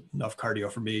 That was enough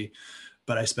cardio for me,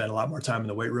 but I spent a lot more time in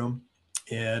the weight room,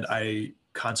 and I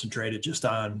concentrated just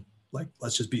on, like,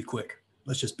 let's just be quick.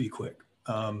 Let's just be quick.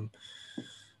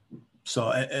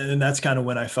 So, and that's kind of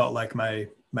when I felt like my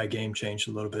game changed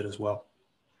a little bit as well.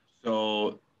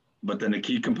 So, but then the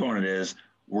key component is,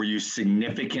 were you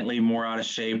significantly more out of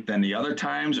shape than the other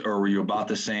times, or were you about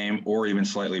the same or even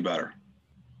slightly better?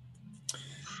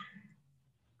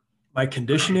 My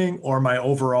conditioning or my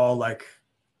overall, like?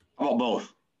 How about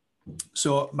both?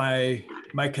 So my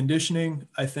conditioning,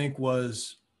 I think,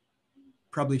 was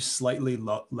probably slightly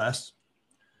less,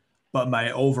 but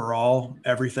my overall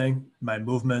everything, my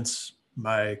movements,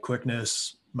 my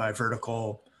quickness, my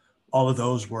vertical, all of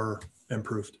those were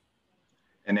improved.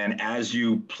 And then as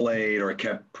you played or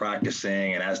kept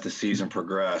practicing and as the season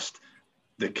progressed,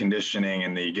 the conditioning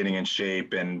and the getting in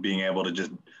shape and being able to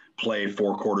just play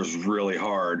 4 quarters really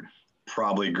hard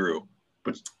probably grew.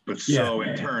 But so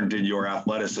in turn, did your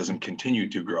athleticism continue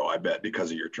to grow, I bet,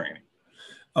 because of your training?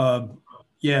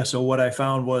 So what I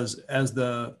found was as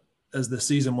the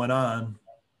season went on,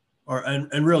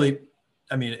 and really,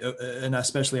 I mean, and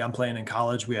especially I'm playing in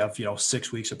college, we have,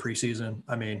 6 weeks of preseason.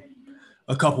 I mean,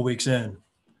 a couple weeks in,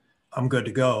 I'm good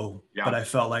to go. Yeah. But I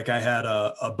felt like I had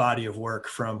a body of work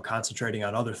from concentrating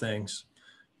on other things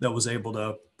that was able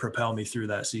to propel me through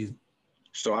that season.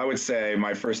 So I would say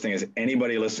my first thing is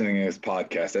anybody listening to this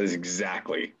podcast, that is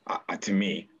exactly, to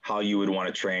me, how you would want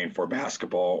to train for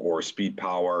basketball or speed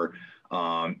power.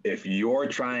 If you're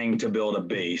trying to build a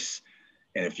base,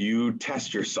 and if you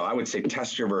test yourself, I would say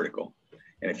test your vertical.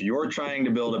 And if you're trying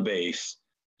to build a base,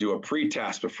 do a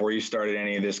pre-test before you started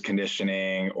any of this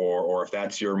conditioning, or if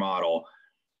that's your model,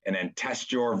 and then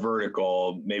test your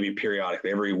vertical maybe periodically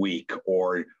every week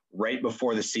or right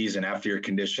before the season after your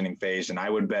conditioning phase. And I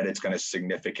would bet it's going to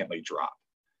significantly drop.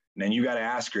 And then you got to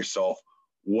ask yourself,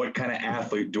 what kind of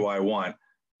athlete do I want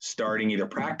starting either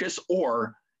practice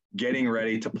or getting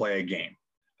ready to play a game?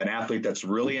 An athlete that's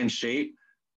really in shape,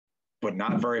 but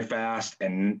not very fast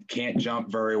and can't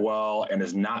jump very well and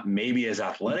is not maybe as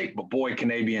athletic, but boy, can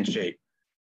they be in shape.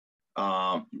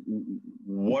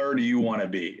 Where do you want to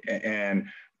be? And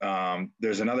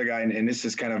there's another guy, and this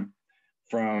is kind of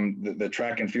from the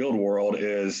track and field world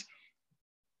is,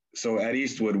 so at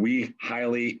Eastwood, we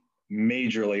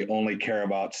majorly only care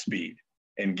about speed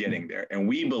and getting there. And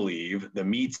we believe the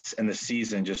meets and the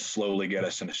season just slowly get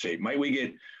us into shape. Might we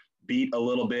get beat a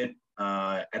little bit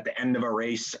at the end of a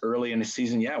race early in the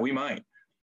season? Yeah, we might,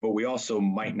 but we also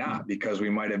might not, because we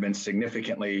might have been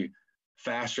significantly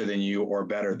faster than you or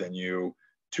better than you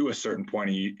to a certain point,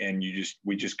 and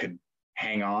we just could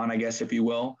hang on, I guess, if you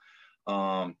will.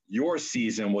 Your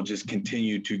season will just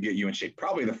continue to get you in shape.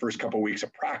 Probably the first couple of weeks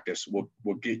of practice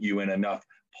will get you in enough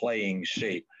playing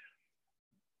shape,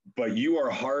 but you are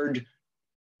hard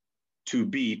to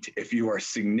beat if you are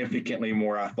significantly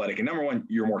more athletic. And number one,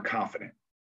 you're more confident.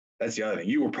 That's the other thing.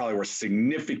 You were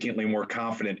significantly more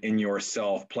confident in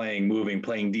yourself, playing, moving,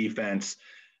 playing defense,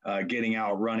 getting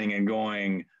out, running and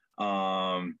going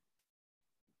more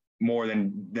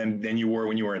than you were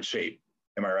when you were in shape.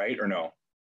 Am I right or no?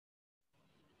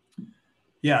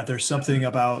 Yeah, there's something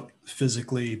about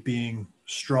physically being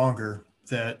stronger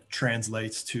that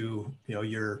translates to,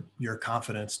 your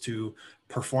confidence to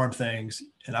perform things.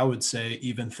 And I would say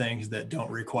even things that don't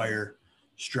require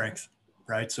strength,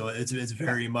 right? So it's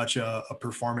very much a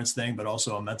performance thing, but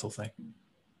also a mental thing.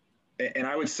 And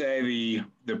I would say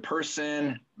the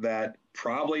person that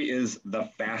probably is the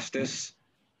fastest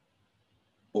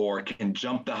or can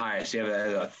jump the highest, you have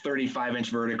a 35-inch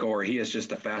vertical, or he is just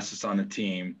the fastest on the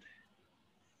team,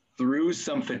 through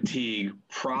some fatigue,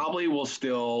 probably will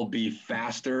still be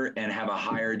faster and have a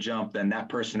higher jump than that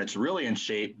person that's really in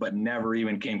shape, but never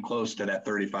even came close to that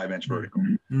 35-inch vertical.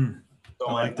 Mm-hmm. So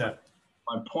I like that.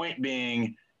 My point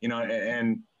being,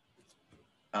 and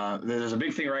there's a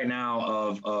big thing right now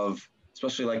of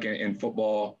especially like in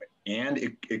football, and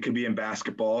it could be in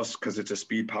basketball because it's a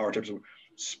speed power type of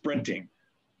sprinting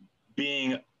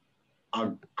being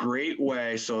a great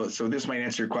way. So this might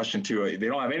answer your question too. They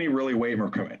don't have any really weight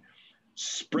equipment.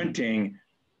 Sprinting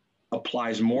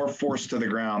applies more force to the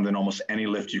ground than almost any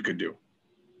lift you could do.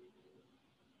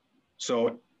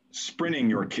 So sprinting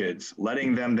your kids,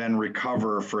 letting them then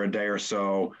recover for a day or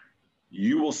so,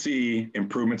 you will see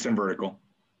improvements in vertical.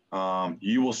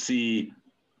 You will see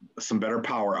some better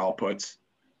power outputs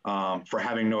for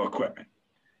having no equipment.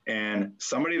 And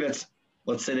somebody that's,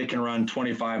 let's say they can run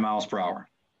 25 miles per hour.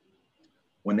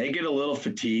 When they get a little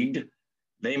fatigued,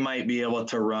 they might be able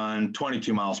to run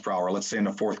 22 miles per hour, let's say in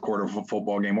the fourth quarter of a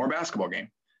football game or basketball game.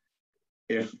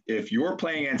 If you're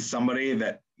playing against somebody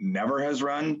that never has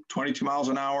run 22 miles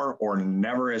an hour or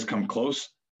never has come close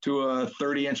to a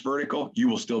 30-inch vertical, you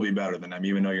will still be better than them,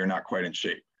 even though you're not quite in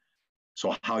shape.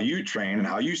 So how you train and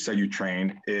how you said you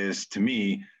trained is, to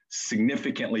me,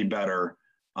 significantly better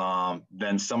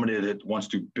than somebody that wants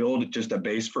to build just a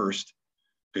base first,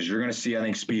 because you're going to see, I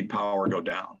think, speed power go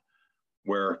down.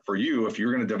 Where for you, if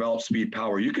you're going to develop speed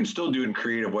power, you can still do it in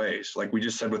creative ways. Like we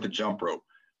just said with the jump rope,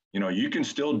 you can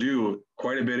still do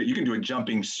quite a bit. You can do a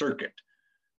jumping circuit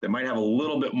that might have a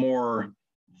little bit more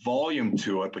volume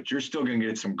to it, but you're still going to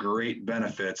get some great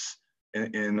benefits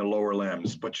in the lower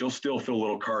limbs, but you'll still feel a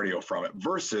little cardio from it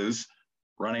versus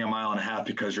running a mile and a half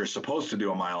because you're supposed to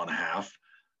do a mile and a half.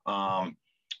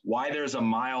 Why there's a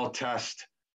mile test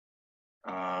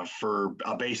for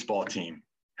a baseball team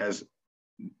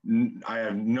I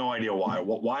have no idea why.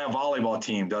 Why a volleyball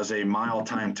team does a mile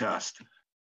time test.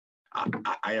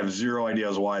 I have zero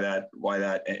ideas why that,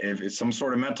 if it's some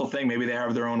sort of mental thing, maybe they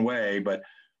have their own way, but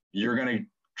you're going to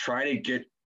try to get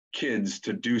kids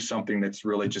to do something that's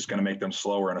really just going to make them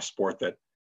slower in a sport that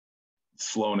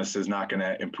slowness is not going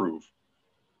to improve.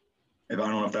 I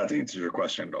don't know if that answers your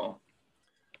question at all.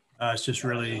 It's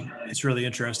really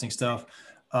interesting stuff.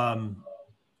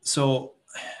 So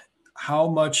how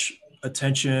much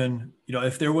attention,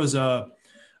 if there was a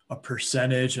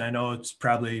percentage, and I know it's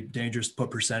probably dangerous to put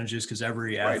percentages because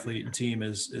every athlete and team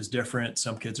is different.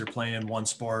 Some kids are playing one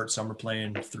sport, some are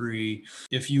playing three.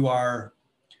 If you're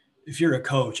a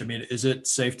coach, I mean, is it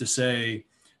safe to say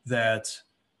that,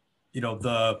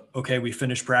 we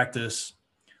finished practice,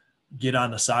 get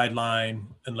on the sideline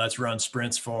and let's run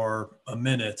sprints for a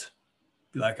minute,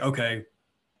 be like, okay,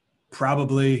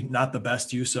 probably not the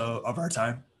best use of our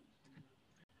time?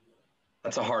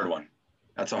 That's a hard one.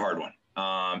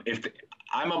 If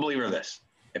I'm a believer of this,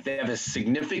 if they have a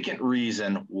significant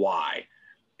reason why,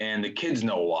 and the kids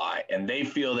know why, and they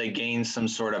feel they gain some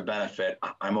sort of benefit,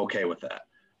 I'm okay with that.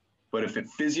 But if it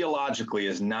physiologically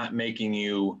is not making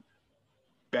you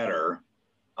better,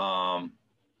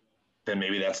 then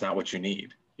maybe that's not what you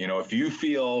need. If you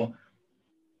feel,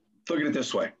 look at it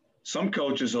this way. Some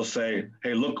coaches will say,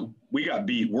 hey, look, we got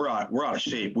beat. We're out of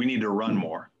shape. We need to run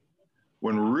more.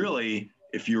 When really,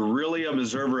 if you're really an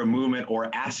observer of movement, or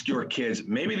ask your kids,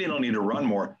 maybe they don't need to run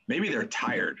more. Maybe they're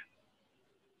tired.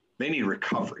 They need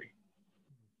recovery.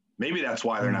 Maybe that's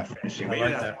why they're not finishing. Maybe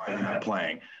that's why they're not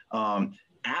playing.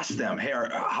 Ask them, hey,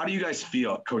 how do you guys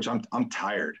feel? Coach, I'm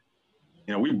tired.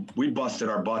 We busted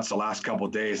our butts the last couple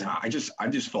of days. I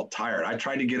just felt tired. I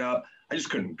tried to get up. I just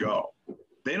couldn't go.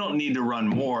 They don't need to run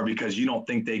more because you don't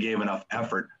think they gave enough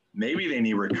effort. Maybe they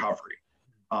need recovery.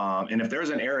 And if there's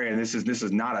an area, and this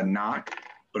is not a knock,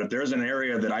 but if there's an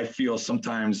area that I feel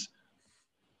sometimes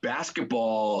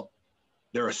basketball,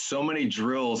 there are so many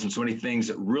drills and so many things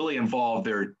that really involve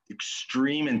their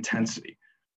extreme intensity.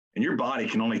 And your body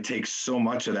can only take so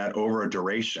much of that over a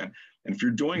duration. And if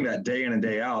you're doing that day in and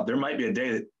day out, there might be a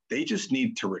day that they just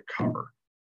need to recover.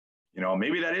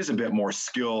 Maybe that is a bit more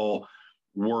skill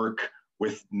work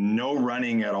with no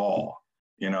running at all.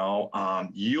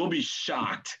 You'll be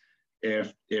shocked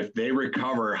if they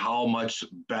recover how much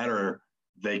better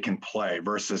they can play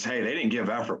versus, hey, they didn't give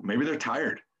effort. Maybe they're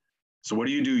tired. So what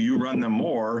do? You run them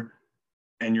more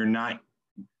and you're not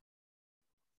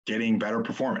getting better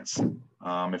performance,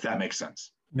 if that makes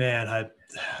sense. Man,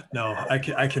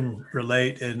 I can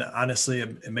relate. And honestly,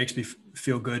 it makes me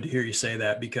feel good to hear you say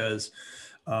that because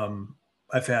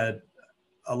I've had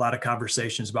a lot of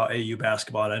conversations about AU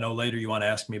basketball. And I know later you want to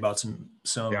ask me about some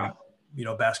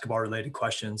basketball related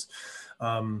questions.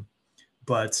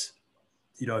 But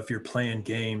if you're playing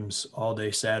games all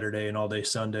day Saturday and all day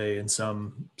Sunday in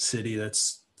some city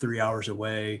that's 3 hours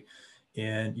away,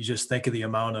 and you just think of the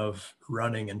amount of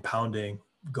running and pounding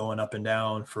going up and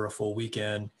down for a full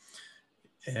weekend.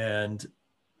 And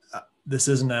this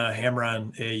isn't a hammer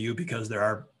on AAU because there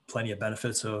are plenty of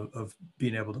benefits of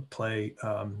being able to play,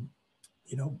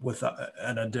 with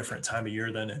at a different time of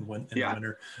year than in the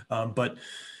winter. But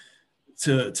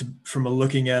from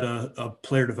looking at a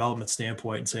player development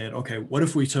standpoint and saying, okay, what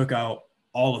if we took out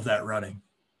all of that running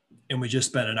and we just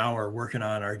spent an hour working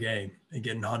on our game and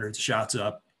getting hundreds of shots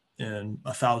up and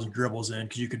 1,000 dribbles in,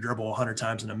 because you could dribble 100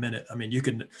 times in a minute. I mean,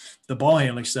 the ball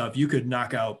handling stuff, you could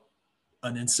knock out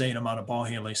an insane amount of ball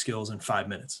handling skills in 5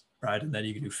 minutes, right? And then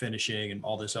you can do finishing and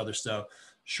all this other stuff,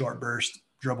 short burst,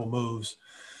 dribble moves.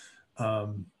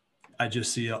 I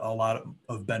just see a lot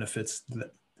of benefits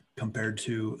compared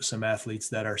to some athletes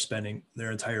that are spending their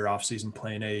entire offseason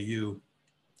playing AAU,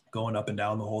 going up and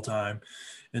down the whole time.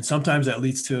 And sometimes that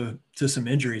leads to some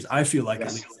injuries. I feel like it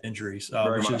leads to injuries,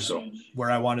 which is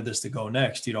where I wanted this to go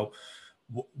next.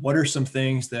 What are some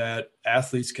things that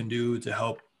athletes can do to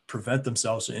help prevent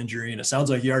themselves from injury? And it sounds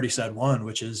like you already said one,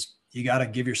 which is you got to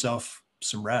give yourself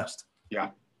some rest.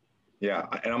 Yeah.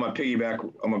 And I'm going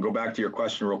to go back to your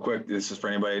question real quick. This is for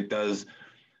anybody that does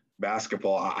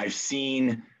basketball. I've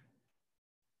seen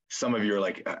some of your,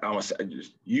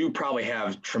 you probably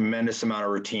have tremendous amount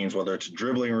of routines, whether it's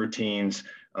dribbling routines,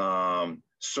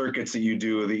 circuits that you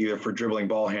do either for dribbling,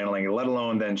 ball handling, let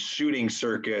alone then shooting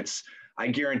circuits. I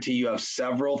guarantee you have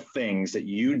several things that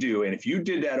you do. And if you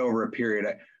did that over a period,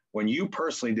 when you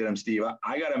personally did them, Steve,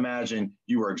 I got to imagine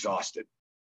you were exhausted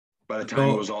by the time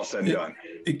it was all said and done.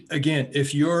 Again,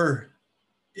 if you're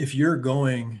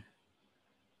going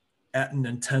at an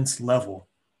intense level,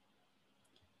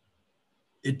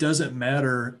 it doesn't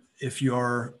matter if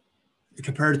you're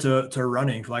compared to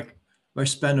running. Like if I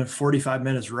spend 45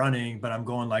 minutes running, but I'm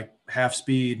going like half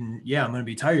speed, and I'm going to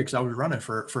be tired because I was running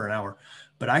for an hour.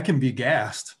 but I can be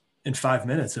gassed in 5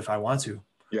 minutes if I want to,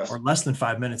 yes, or less than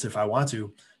 5 minutes if I want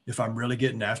to, if I'm really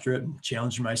getting after it and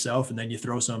challenging myself. And then you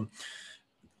throw some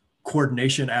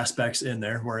coordination aspects in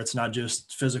there where it's not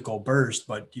just physical burst,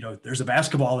 but there's a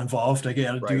basketball involved. I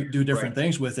got to do different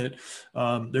things with it.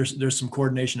 There's some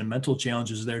coordination and mental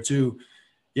challenges there too.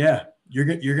 Yeah, you're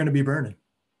going to be burning.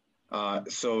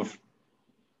 So if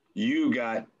you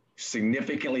got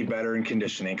significantly better in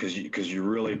conditioning because you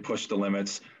really pushed the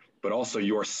limits, but also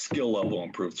your skill level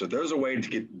improved. So there's a way to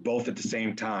get both at the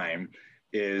same time,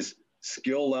 is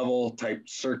skill level type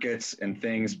circuits and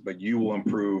things, but you will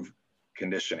improve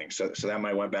conditioning. So that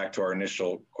might went back to our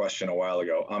initial question a while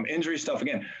ago. Injury stuff,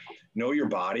 again, know your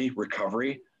body,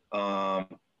 recovery. The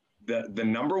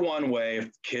number one way if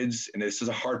kids, and this is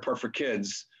a hard part for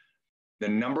kids, the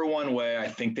number one way I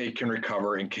think they can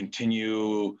recover and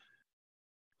continue,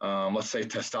 let's say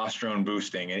testosterone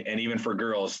boosting, and even for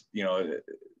girls,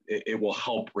 it will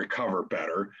help recover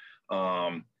better,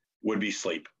 would be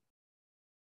sleep.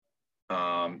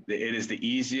 It is the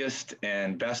easiest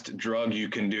and best drug you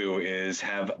can do is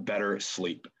have better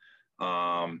sleep.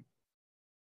 And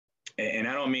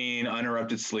I don't mean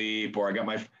uninterrupted sleep, or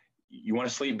you want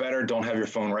to sleep better, don't have your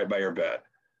phone right by your bed.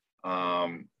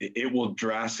 It will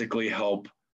drastically help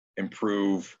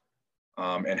improve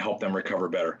and help them recover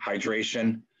better.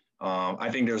 Hydration. I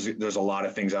think there's a lot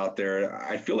of things out there.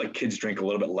 I feel like kids drink a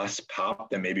little bit less pop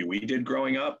than maybe we did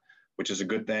growing up, which is a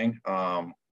good thing.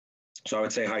 So I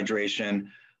would say hydration,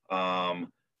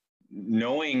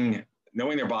 knowing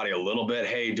their body a little bit.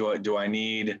 Hey, do I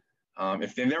need,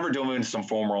 if they've never done some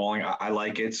foam rolling, I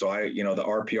like it. So the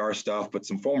RPR stuff, but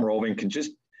some foam rolling can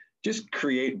just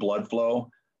create blood flow.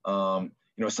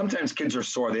 Sometimes kids are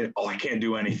sore. I can't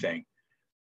do anything.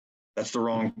 That's the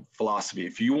wrong philosophy.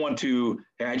 If you want to,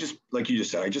 hey, like you just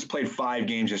said, I just played 5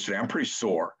 games yesterday. I'm pretty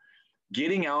sore.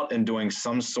 Getting out and doing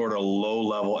some sort of low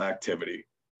level activity,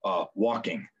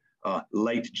 walking,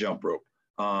 light jump rope,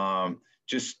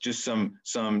 just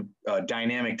some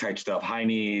dynamic type stuff, high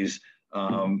knees,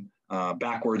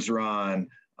 backwards run,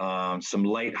 some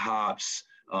light hops,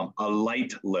 a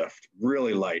light lift,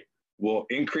 really light, will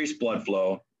increase blood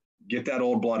flow, get that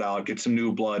old blood out, get some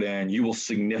new blood in. You will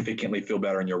significantly feel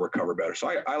better and you'll recover better.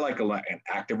 So I like an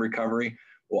active recovery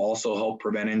will also help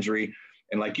prevent injury.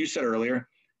 And like you said earlier,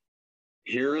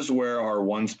 here's where our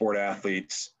one sport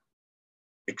athletes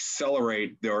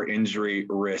accelerate their injury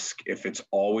risk if it's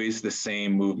always the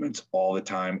same movements all the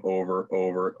time, over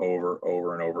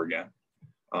and over again.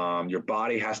 Your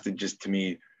body has to just, to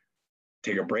me,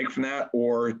 take a break from that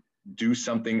or do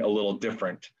something a little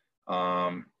different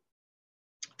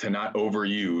to not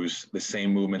overuse the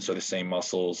same movements or the same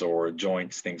muscles or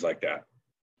joints, things like that.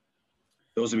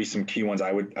 Those would be some key ones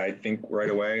I think right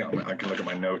away. I can look at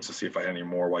my notes to see if I had any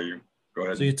more while you go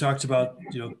ahead. So you talked about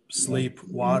sleep,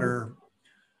 water,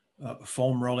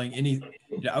 foam rolling.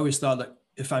 I always thought that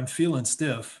if I'm feeling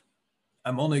stiff,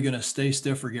 I'm only going to stay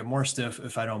stiff or get more stiff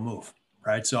if I don't move,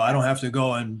 right? So I don't have to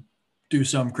go and do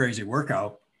some crazy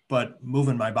workout, but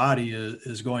moving my body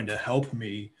is going to help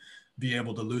me be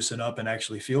able to loosen up and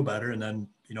actually feel better. And then,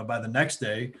 by the next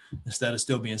day, instead of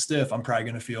still being stiff, I'm probably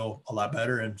going to feel a lot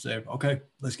better and say, okay,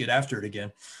 let's get after it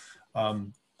again.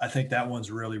 I think that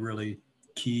one's really, really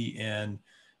key. And,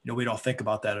 we don't think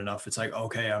about that enough. It's like,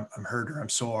 okay, I'm hurt or I'm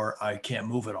sore. I can't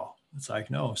move at all. It's like,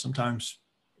 no, sometimes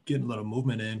getting a little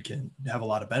movement in can have a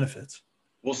lot of benefits.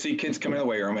 We'll see kids come in the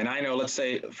weight room. And I know, let's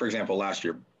say, for example, last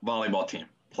year, volleyball team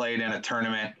played in a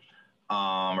tournament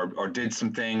or did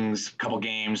some things, a couple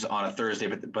games on a Thursday,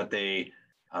 but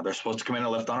they're supposed to come in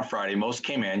and lift on a Friday. Most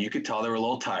came in, you could tell they were a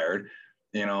little tired,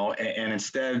 and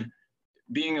instead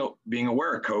being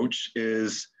aware, coach,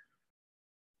 is,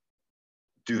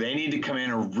 do they need to come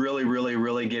in and really, really,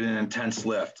 really get an intense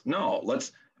lift? No,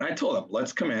 and I told them,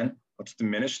 let's come in, let's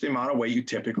diminish the amount of weight you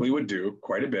typically would do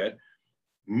quite a bit,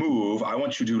 move. I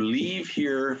want you to leave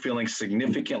here feeling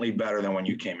significantly better than when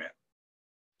you came in.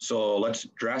 So let's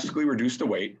drastically reduce the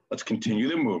weight. Let's continue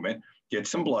the movement, get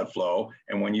some blood flow.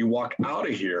 And when you walk out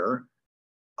of here,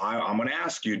 I'm going to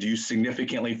ask you, do you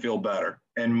significantly feel better?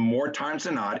 And more times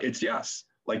than not, it's yes.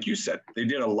 Like you said, they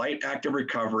did a light active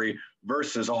recovery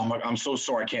versus, I'm so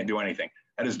sore, I can't do anything.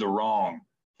 That is the wrong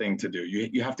thing to do.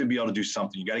 You have to be able to do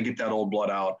something. You got to get that old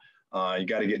blood out. You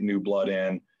got to get new blood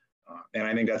in. And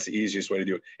I think that's the easiest way to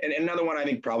do it. And another one I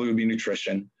think probably would be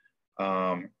nutrition.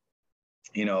 And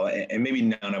maybe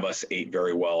none of us ate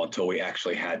very well until we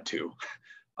actually had to.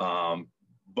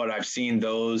 But I've seen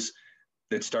those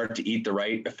that start to eat the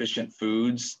right efficient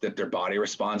foods, that their body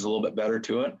responds a little bit better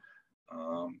to it.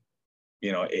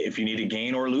 If you need to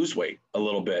gain or lose weight a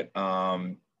little bit,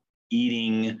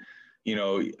 eating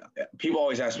people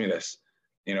always ask me this,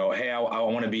 hey, I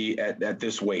want to be at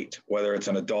this weight, whether it's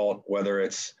an adult, whether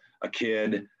it's a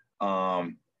kid,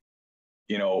 what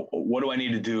do I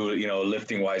need to do,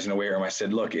 lifting wise in a weight room? I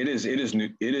said, look, it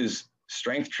is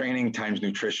strength training times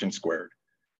nutrition squared.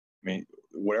 I mean,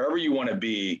 wherever you want to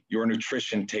be, your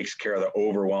nutrition takes care of the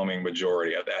overwhelming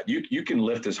majority of that. You can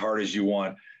lift as hard as you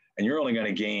want, and you're only going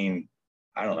to gain,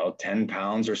 10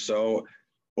 pounds or so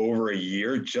over a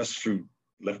year just through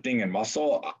lifting and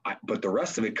muscle. But the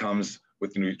rest of it comes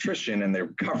with the nutrition, and they're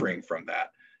recovering from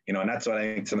that, and that's what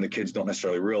I think some of the kids don't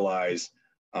necessarily realize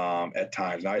at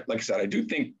times. And like I said, I do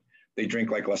think they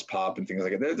drink like less pop and things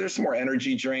like that. There's some more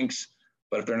energy drinks,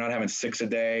 but if they're not having 6 a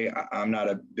day, I'm not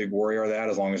a big worrier of that,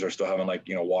 as long as they're still having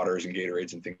waters and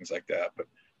Gatorades and things like that. But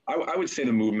I would say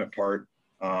the movement part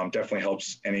definitely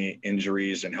helps any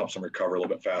injuries and helps them recover a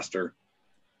little bit faster.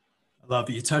 I love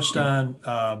it. You touched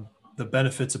on the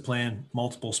benefits of playing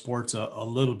multiple sports a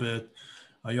little bit.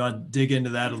 You want to dig into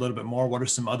that a little bit more? What are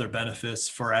some other benefits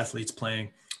for athletes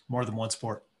playing more than one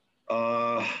sport?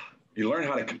 You learn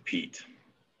how to compete.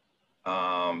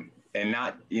 And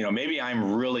not, maybe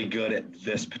I'm really good at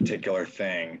this particular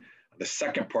thing. The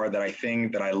second part that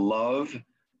I love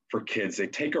for kids, they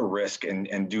take a risk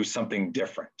and do something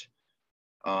different.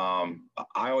 I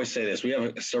always say this, we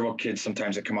have several kids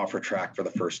sometimes that come out for track for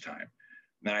the first time.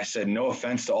 And I said, no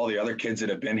offense to all the other kids that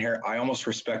have been here, I almost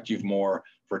respect you more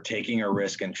for taking a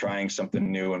risk and trying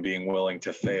something new and being willing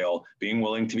to fail, being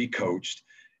willing to be coached.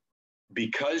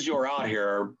 Because you're out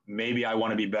here, maybe I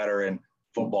want to be better in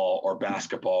football or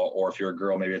basketball, or if you're a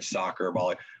girl, maybe it's soccer or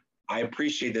volley. I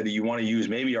appreciate that you want to use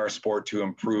maybe our sport to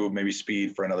improve maybe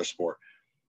speed for another sport.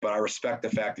 But I respect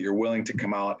the fact that you're willing to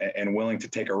come out and willing to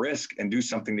take a risk and do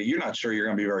something that you're not sure you're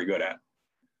going to be very good at.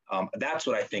 That's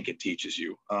what I think it teaches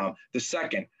you. The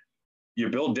second, you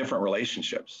build different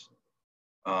relationships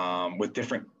with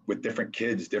different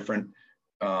kids, different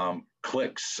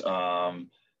cliques,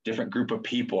 different group of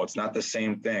people. It's not the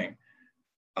same thing.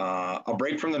 A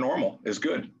break from the normal is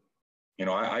good.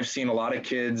 I've seen a lot of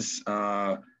kids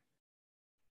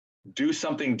do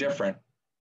something different,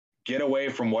 get away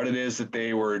from what it is that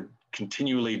they were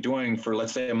continually doing for,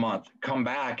 let's say, a month, come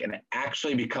back, and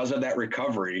actually, because of that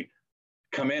recovery,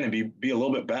 come in and be a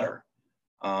little bit better.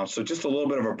 So just a little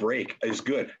bit of a break is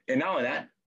good. And not only that,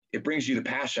 it brings you the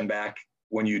passion back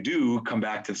when you do come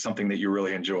back to something that you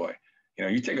really enjoy.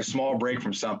 You take a small break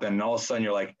from something, and all of a sudden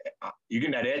you're like, you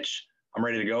get that itch, I'm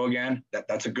ready to go again.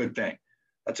 That's a good thing.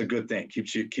 That's a good thing.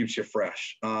 Keeps you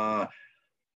fresh.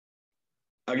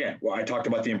 Again, I talked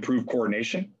about the improved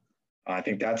coordination. I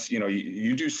think that's,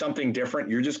 you do something different,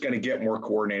 you're just going to get more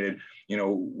coordinated.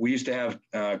 We used to have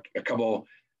a couple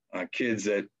kids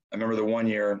that I remember the one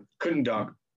year couldn't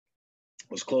dunk,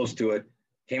 was close to it,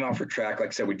 came out for track. Like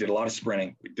I said, we did a lot of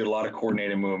sprinting. We did a lot of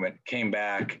coordinated movement, came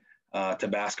back to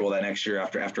basketball that next year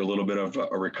after a little bit of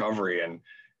a recovery and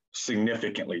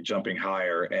significantly jumping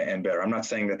higher and better. I'm not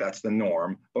saying that that's the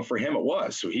norm, but for him it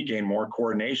was. So he gained more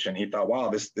coordination. He thought, wow,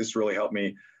 this really helped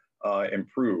me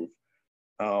improve.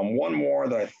 One more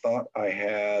that I thought I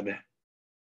had,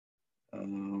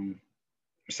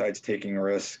 besides taking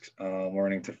risks,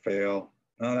 learning to fail.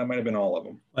 No, that might have been all of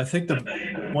them. I think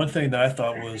the one thing that I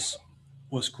thought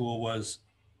was cool was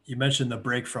you mentioned the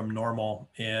break from normal.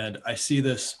 And I see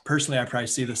this personally, I probably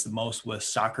see this the most with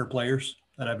soccer players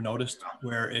that I've noticed,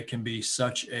 where it can be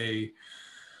such a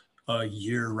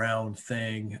year-round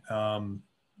thing.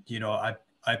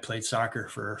 I played soccer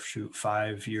for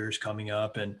 5 years coming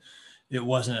up, and it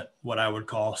wasn't what I would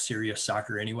call serious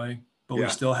soccer anyway, but we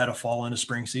still had a fall and a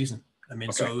spring season. I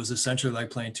mean, so it was essentially like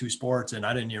playing two sports, and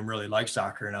I didn't even really like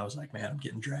soccer. And I was like, man, I'm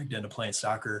getting dragged into playing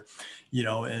soccer,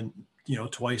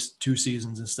 twice, 2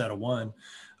 seasons instead of 1.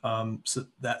 So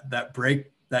that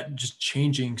break, that just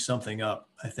changing something up,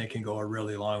 I think can go a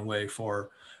really long way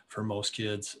for most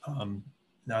kids.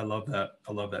 I love that.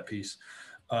 I love that piece.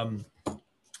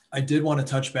 I did want to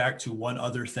touch back to one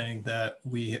other thing that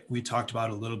we talked about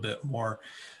a little bit more.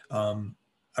 I'm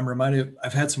reminded,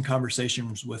 I've had some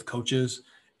conversations with coaches,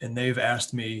 and they've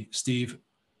asked me, Steve,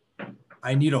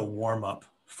 I need a warm up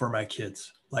for my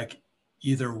kids. Like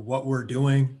either what we're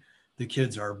doing, the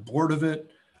kids are bored of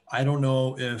it. I don't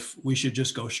know if we should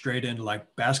just go straight into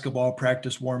like basketball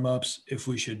practice warm-ups, if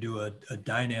we should do a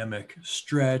dynamic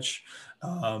stretch.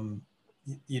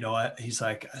 He's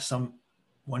like,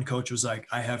 one coach was like,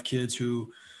 I have kids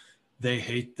who they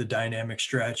hate the dynamic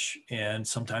stretch, and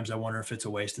sometimes I wonder if it's a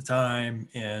waste of time.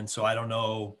 And so I don't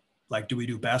know, like, do we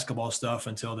do basketball stuff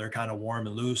until they're kind of warm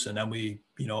and loose, and then we,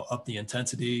 up the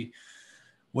intensity?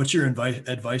 What's your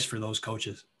advice for those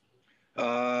coaches?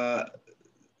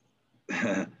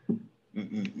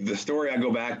 The story I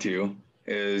go back to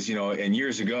is, and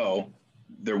years ago,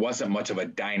 there wasn't much of a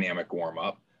dynamic warm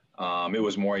up. It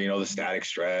was more, the static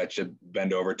stretch,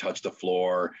 bend over, touch the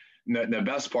floor. The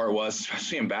best part was,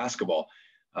 especially in basketball,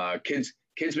 kids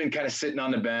been kind of sitting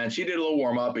on the bench. He did a little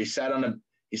warm up. He sat on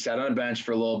the bench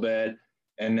for a little bit,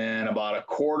 and then about a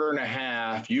quarter and a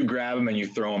half, you grab him and you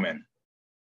throw him in.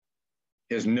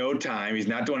 He has no time. He's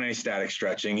not doing any static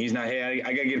stretching. He's not, hey,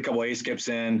 I got to get a couple A skips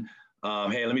in.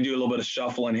 Hey, let me do a little bit of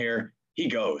shuffling here. He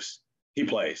goes. He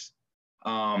plays.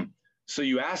 So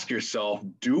you ask yourself,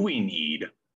 do we need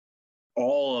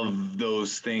all of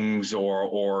those things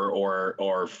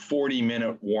or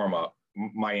 40-minute warm up?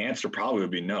 My answer probably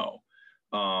would be no.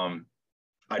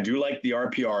 I do like the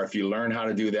RPR. If you learn how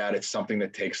to do that, it's something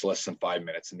that takes less than 5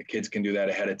 minutes, and the kids can do that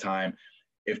ahead of time.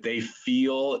 If they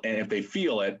feel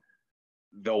it,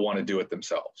 they'll want to do it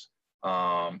themselves.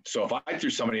 So if I threw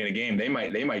somebody in a game, they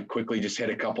might quickly just hit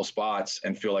a couple spots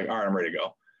and feel like, all right, I'm ready to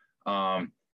go.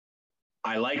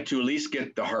 I like to at least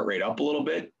get the heart rate up a little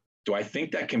bit. Do I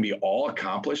think that can be all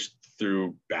accomplished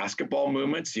through basketball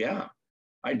movements? Yeah,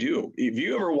 I do. If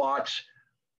you ever watch,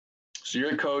 so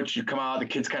you're a coach, you come out, the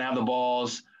kids kind of have the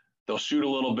balls, they'll shoot a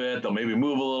little bit, they'll maybe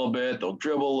move a little bit, they'll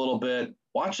dribble a little bit.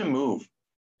 Watch them move.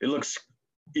 It looks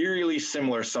eerily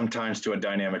similar sometimes to a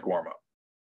dynamic warm-up.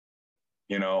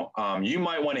 You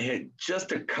might want to hit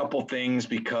just a couple things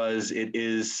because it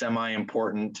is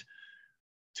semi-important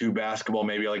to basketball.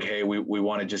 Maybe like, hey, we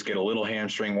want to just get a little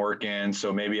hamstring work in.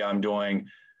 So maybe I'm doing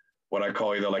what I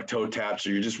call either like toe taps,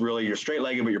 or you're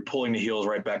straight-legged, but you're pulling the heels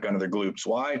right back under the glutes.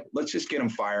 Why? Let's just get them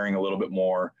firing a little bit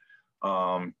more.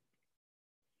 I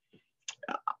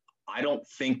don't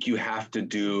think you have to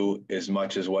do as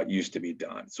much as what used to be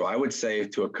done. So I would say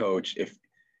to a coach,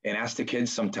 and ask the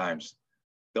kids sometimes,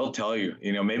 they'll tell you,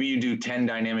 maybe you do 10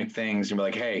 dynamic things and be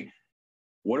like, hey,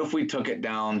 what if we took it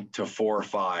down to 4 or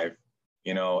 5,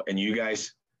 and you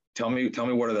guys tell me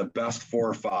what are the best 4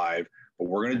 or 5, but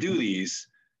we're going to do these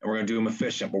and we're going to do them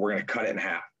efficient, but we're going to cut it in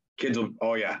half. Kids will,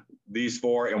 oh yeah, these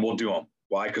 4, and we'll do them.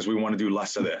 Why? Because we want to do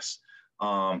less of this.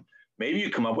 Maybe you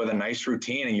come up with a nice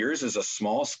routine, and yours is a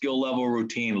small skill level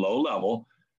routine, low level,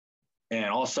 and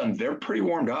all of a sudden they're pretty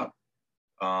warmed up.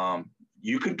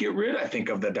 You could get rid, I think,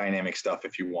 of the dynamic stuff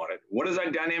if you wanted. What does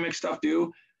that dynamic stuff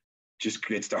do? Just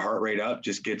gets the heart rate up,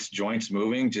 just gets joints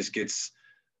moving, just gets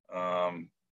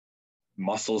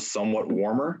muscles somewhat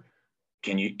warmer.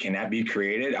 Can that be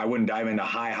created? I wouldn't dive into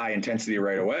high intensity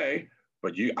right away,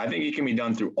 but I think it can be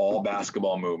done through all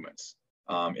basketball movements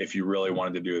if you really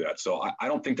wanted to do that. So I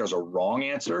don't think there's a wrong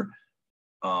answer.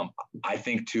 I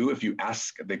think too, if you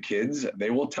ask the kids, they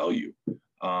will tell you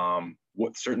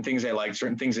what certain things they like,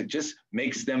 certain things that just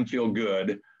makes them feel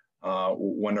good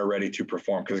when they're ready to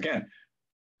perform. Because again,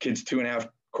 kids 2.5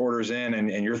 quarters in,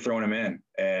 and you're throwing him in,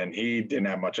 and he didn't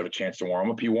have much of a chance to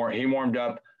warm up. He warmed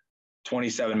up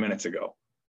 27 minutes ago,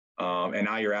 and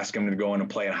now you're asking him to go in and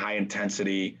play a high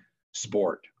intensity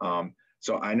sport.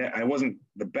 So I wasn't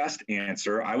the best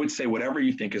answer. I would say whatever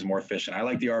you think is more efficient. I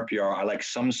like the RPR. I like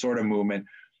some sort of movement.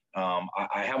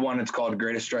 I have one that's called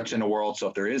Greatest Stretch in the World. So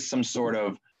if there is some sort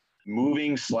of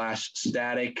moving /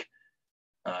 static,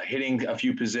 hitting a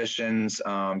few positions,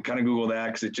 kind of Google that,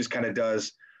 because it just kind of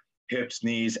does hips,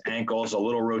 knees, ankles, a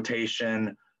little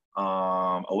rotation,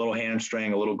 a little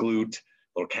hamstring, a little glute,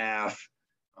 a little calf.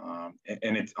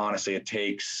 And it honestly, it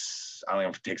takes, I don't know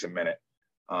if it takes a minute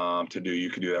to do. You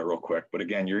could do that real quick. But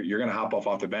again, you're going to hop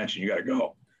off the bench and you got to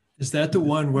go. Is that the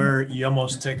one where you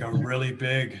almost take a really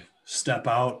big step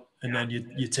out and then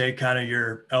you take kind of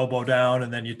your elbow down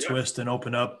and then you twist and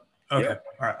open up? Okay. Yep.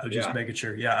 All right. I'm just making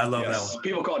sure. Yeah. I love that one.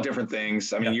 People call it different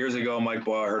things. I mean, years ago, Mike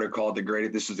Boyle, I heard it called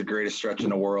this is the greatest stretch in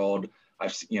the world. I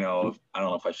don't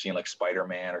know if I've seen like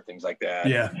Spider-Man or things like that.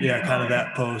 Yeah. Kind of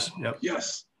that pose. Yep.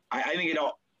 Yes. I think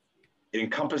it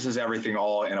encompasses everything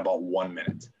all in about 1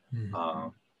 minute. Mm-hmm.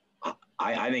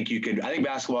 I think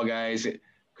basketball guys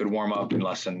could warm up in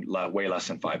way less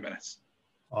than 5 minutes.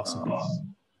 Awesome.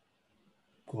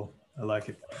 Cool. I like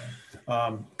it.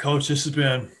 Coach, this has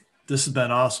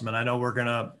been awesome. And I know I'm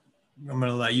going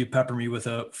to let you pepper me with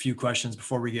a few questions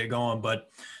before we get going, but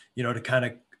to kind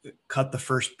of cut the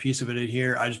first piece of it in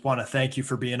here, I just want to thank you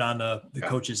for being on the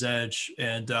Coach's Edge.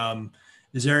 And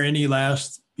is there any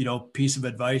last, piece of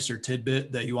advice or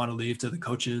tidbit that you want to leave to the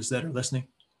coaches that are listening?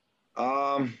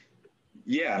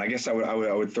 Yeah. And I guess I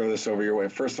would throw this over your way.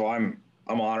 First of all, I'm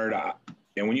honored.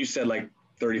 And when you said like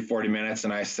 30, 40 minutes,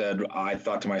 and I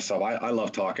thought to myself, I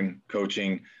love talking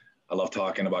coaching. I love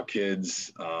talking about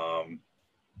kids. I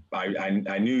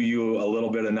knew you a little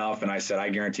bit enough, and I said, I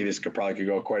guarantee this could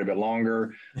go quite a bit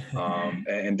longer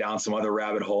and down some other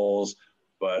rabbit holes.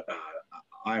 But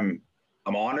I'm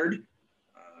I'm honored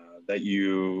that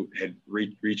you had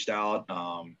reached out.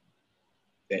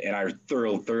 And I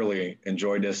thoroughly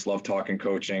enjoyed this. Love talking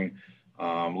coaching.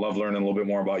 Love learning a little bit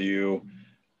more about you.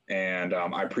 And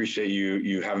I appreciate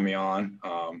you having me on.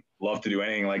 Love to do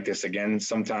anything like this again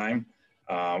sometime,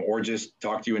 or just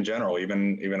talk to you in general,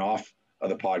 even off of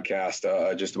the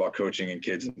podcast, just about coaching and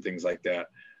kids and things like that.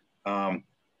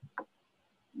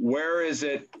 Where is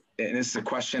it, and this is a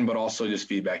question, but also just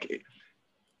feedback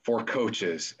for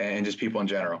coaches and just people in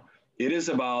general. It is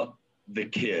about the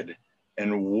kid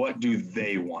and what do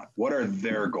they want? What are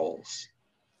their goals?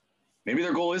 Maybe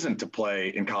their goal isn't to play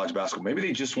in college basketball. Maybe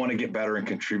they just want to get better and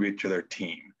contribute to their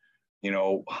team.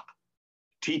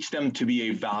 Teach them to be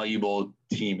a valuable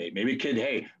teammate. Maybe a kid,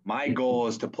 hey, my goal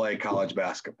is to play college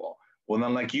basketball. Well,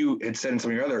 then like you had said in some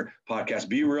of your other podcasts,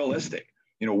 be realistic.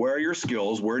 Where are your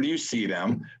skills? Where do you see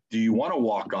them? Do you want to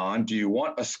walk on? Do you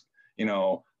want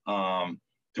to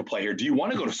play here? Do you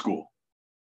want to go to school?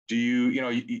 Do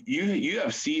you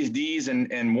have C's, D's,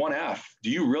 and one F. Do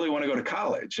you really want to go to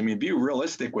college? I mean, be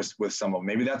realistic with some of them.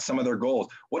 Maybe that's some of their goals.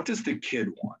 What does the kid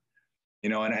want?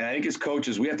 And I think as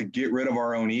coaches, we have to get rid of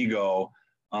our own ego.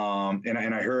 And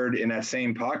I heard in that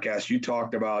same podcast, you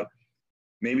talked about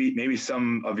maybe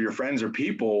some of your friends or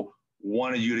people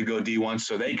wanted you to go D1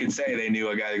 so they could say they knew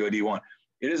a guy to go D1.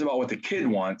 It is about what the kid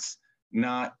wants,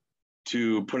 not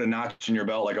to put a notch in your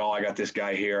belt like, oh, I got this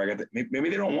guy here. I got that. Maybe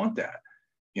they don't want that.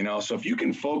 So if you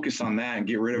can focus on that and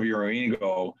get rid of your own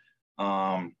ego,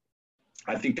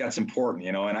 I think that's important,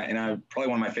 and I probably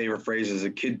one of my favorite phrases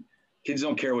is kids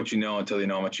don't care what you know until they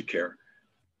know how much you care.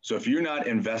 So if you're not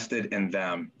invested in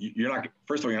them,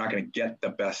 first of all, you're not going to get the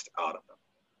best out of them.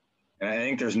 And I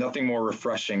think there's nothing more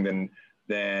refreshing than,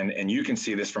 and you can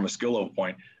see this from a skill level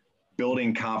point,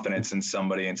 building confidence in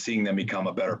somebody and seeing them become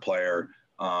a better player,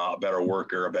 a better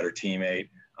worker, a better teammate.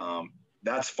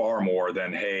 That's far more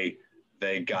than, hey,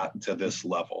 they got to this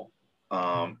level.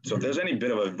 So if there's any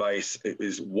bit of advice,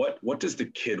 is what does the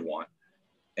kid want?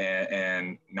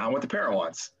 And not what the parent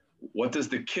wants. What does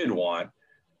the kid want?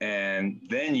 And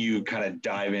then you kind of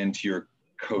dive into your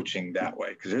coaching that way,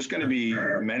 because there's going to be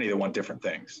many that want different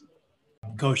things.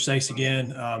 Coach, thanks again.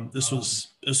 This was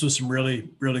some really,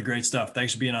 really great stuff.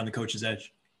 Thanks for being on the Coach's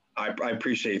Edge. I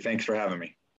appreciate it. Thanks for having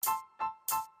me.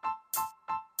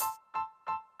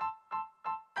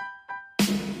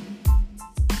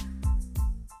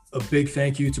 A big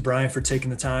thank you to Brian for taking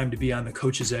the time to be on the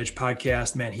Coach's Edge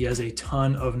podcast. Man, he has a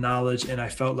ton of knowledge, and I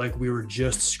felt like we were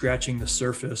just scratching the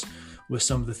surface with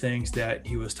some of the things that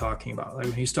he was talking about. Like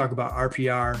when he's talking about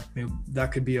RPR,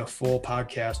 that could be a full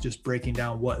podcast just breaking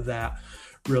down what that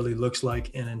really looks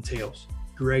like and entails.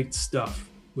 Great stuff.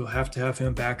 We'll have to have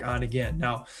him back on again.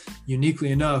 Now,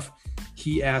 uniquely enough,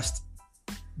 he asked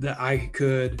that I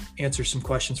could answer some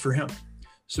questions for him.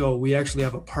 So we actually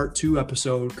have a part 2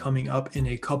 episode coming up in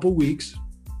a couple weeks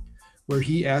where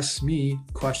he asks me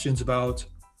questions about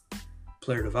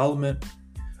player development,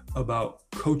 about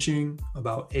coaching,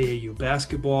 about AAU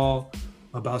basketball,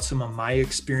 about some of my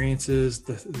experiences,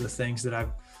 the things that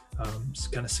I've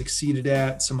kind of succeeded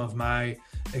at, some of my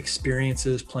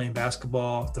experiences playing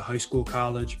basketball at the high school,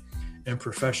 college, and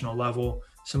professional level,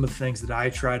 some of the things that I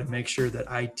try to make sure that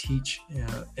I teach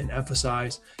and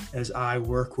emphasize as I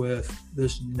work with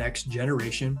this next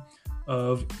generation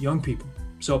of young people.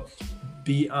 So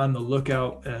be on the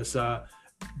lookout as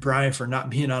Brian, for not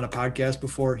being on a podcast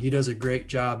before. He does a great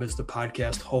job as the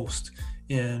podcast host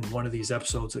in one of these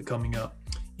episodes that coming up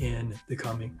in the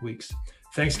coming weeks.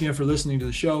 Thanks again for listening to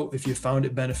the show. If you found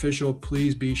it beneficial,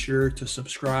 please be sure to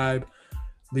subscribe,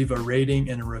 leave a rating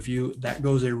and a review. That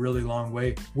goes a really long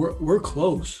way. We're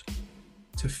close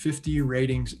to 50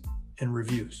 ratings and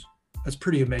reviews. That's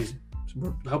pretty amazing.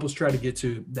 So help us try to get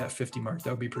to that 50 mark. That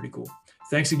would be pretty cool.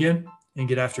 Thanks again, and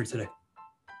get after it today.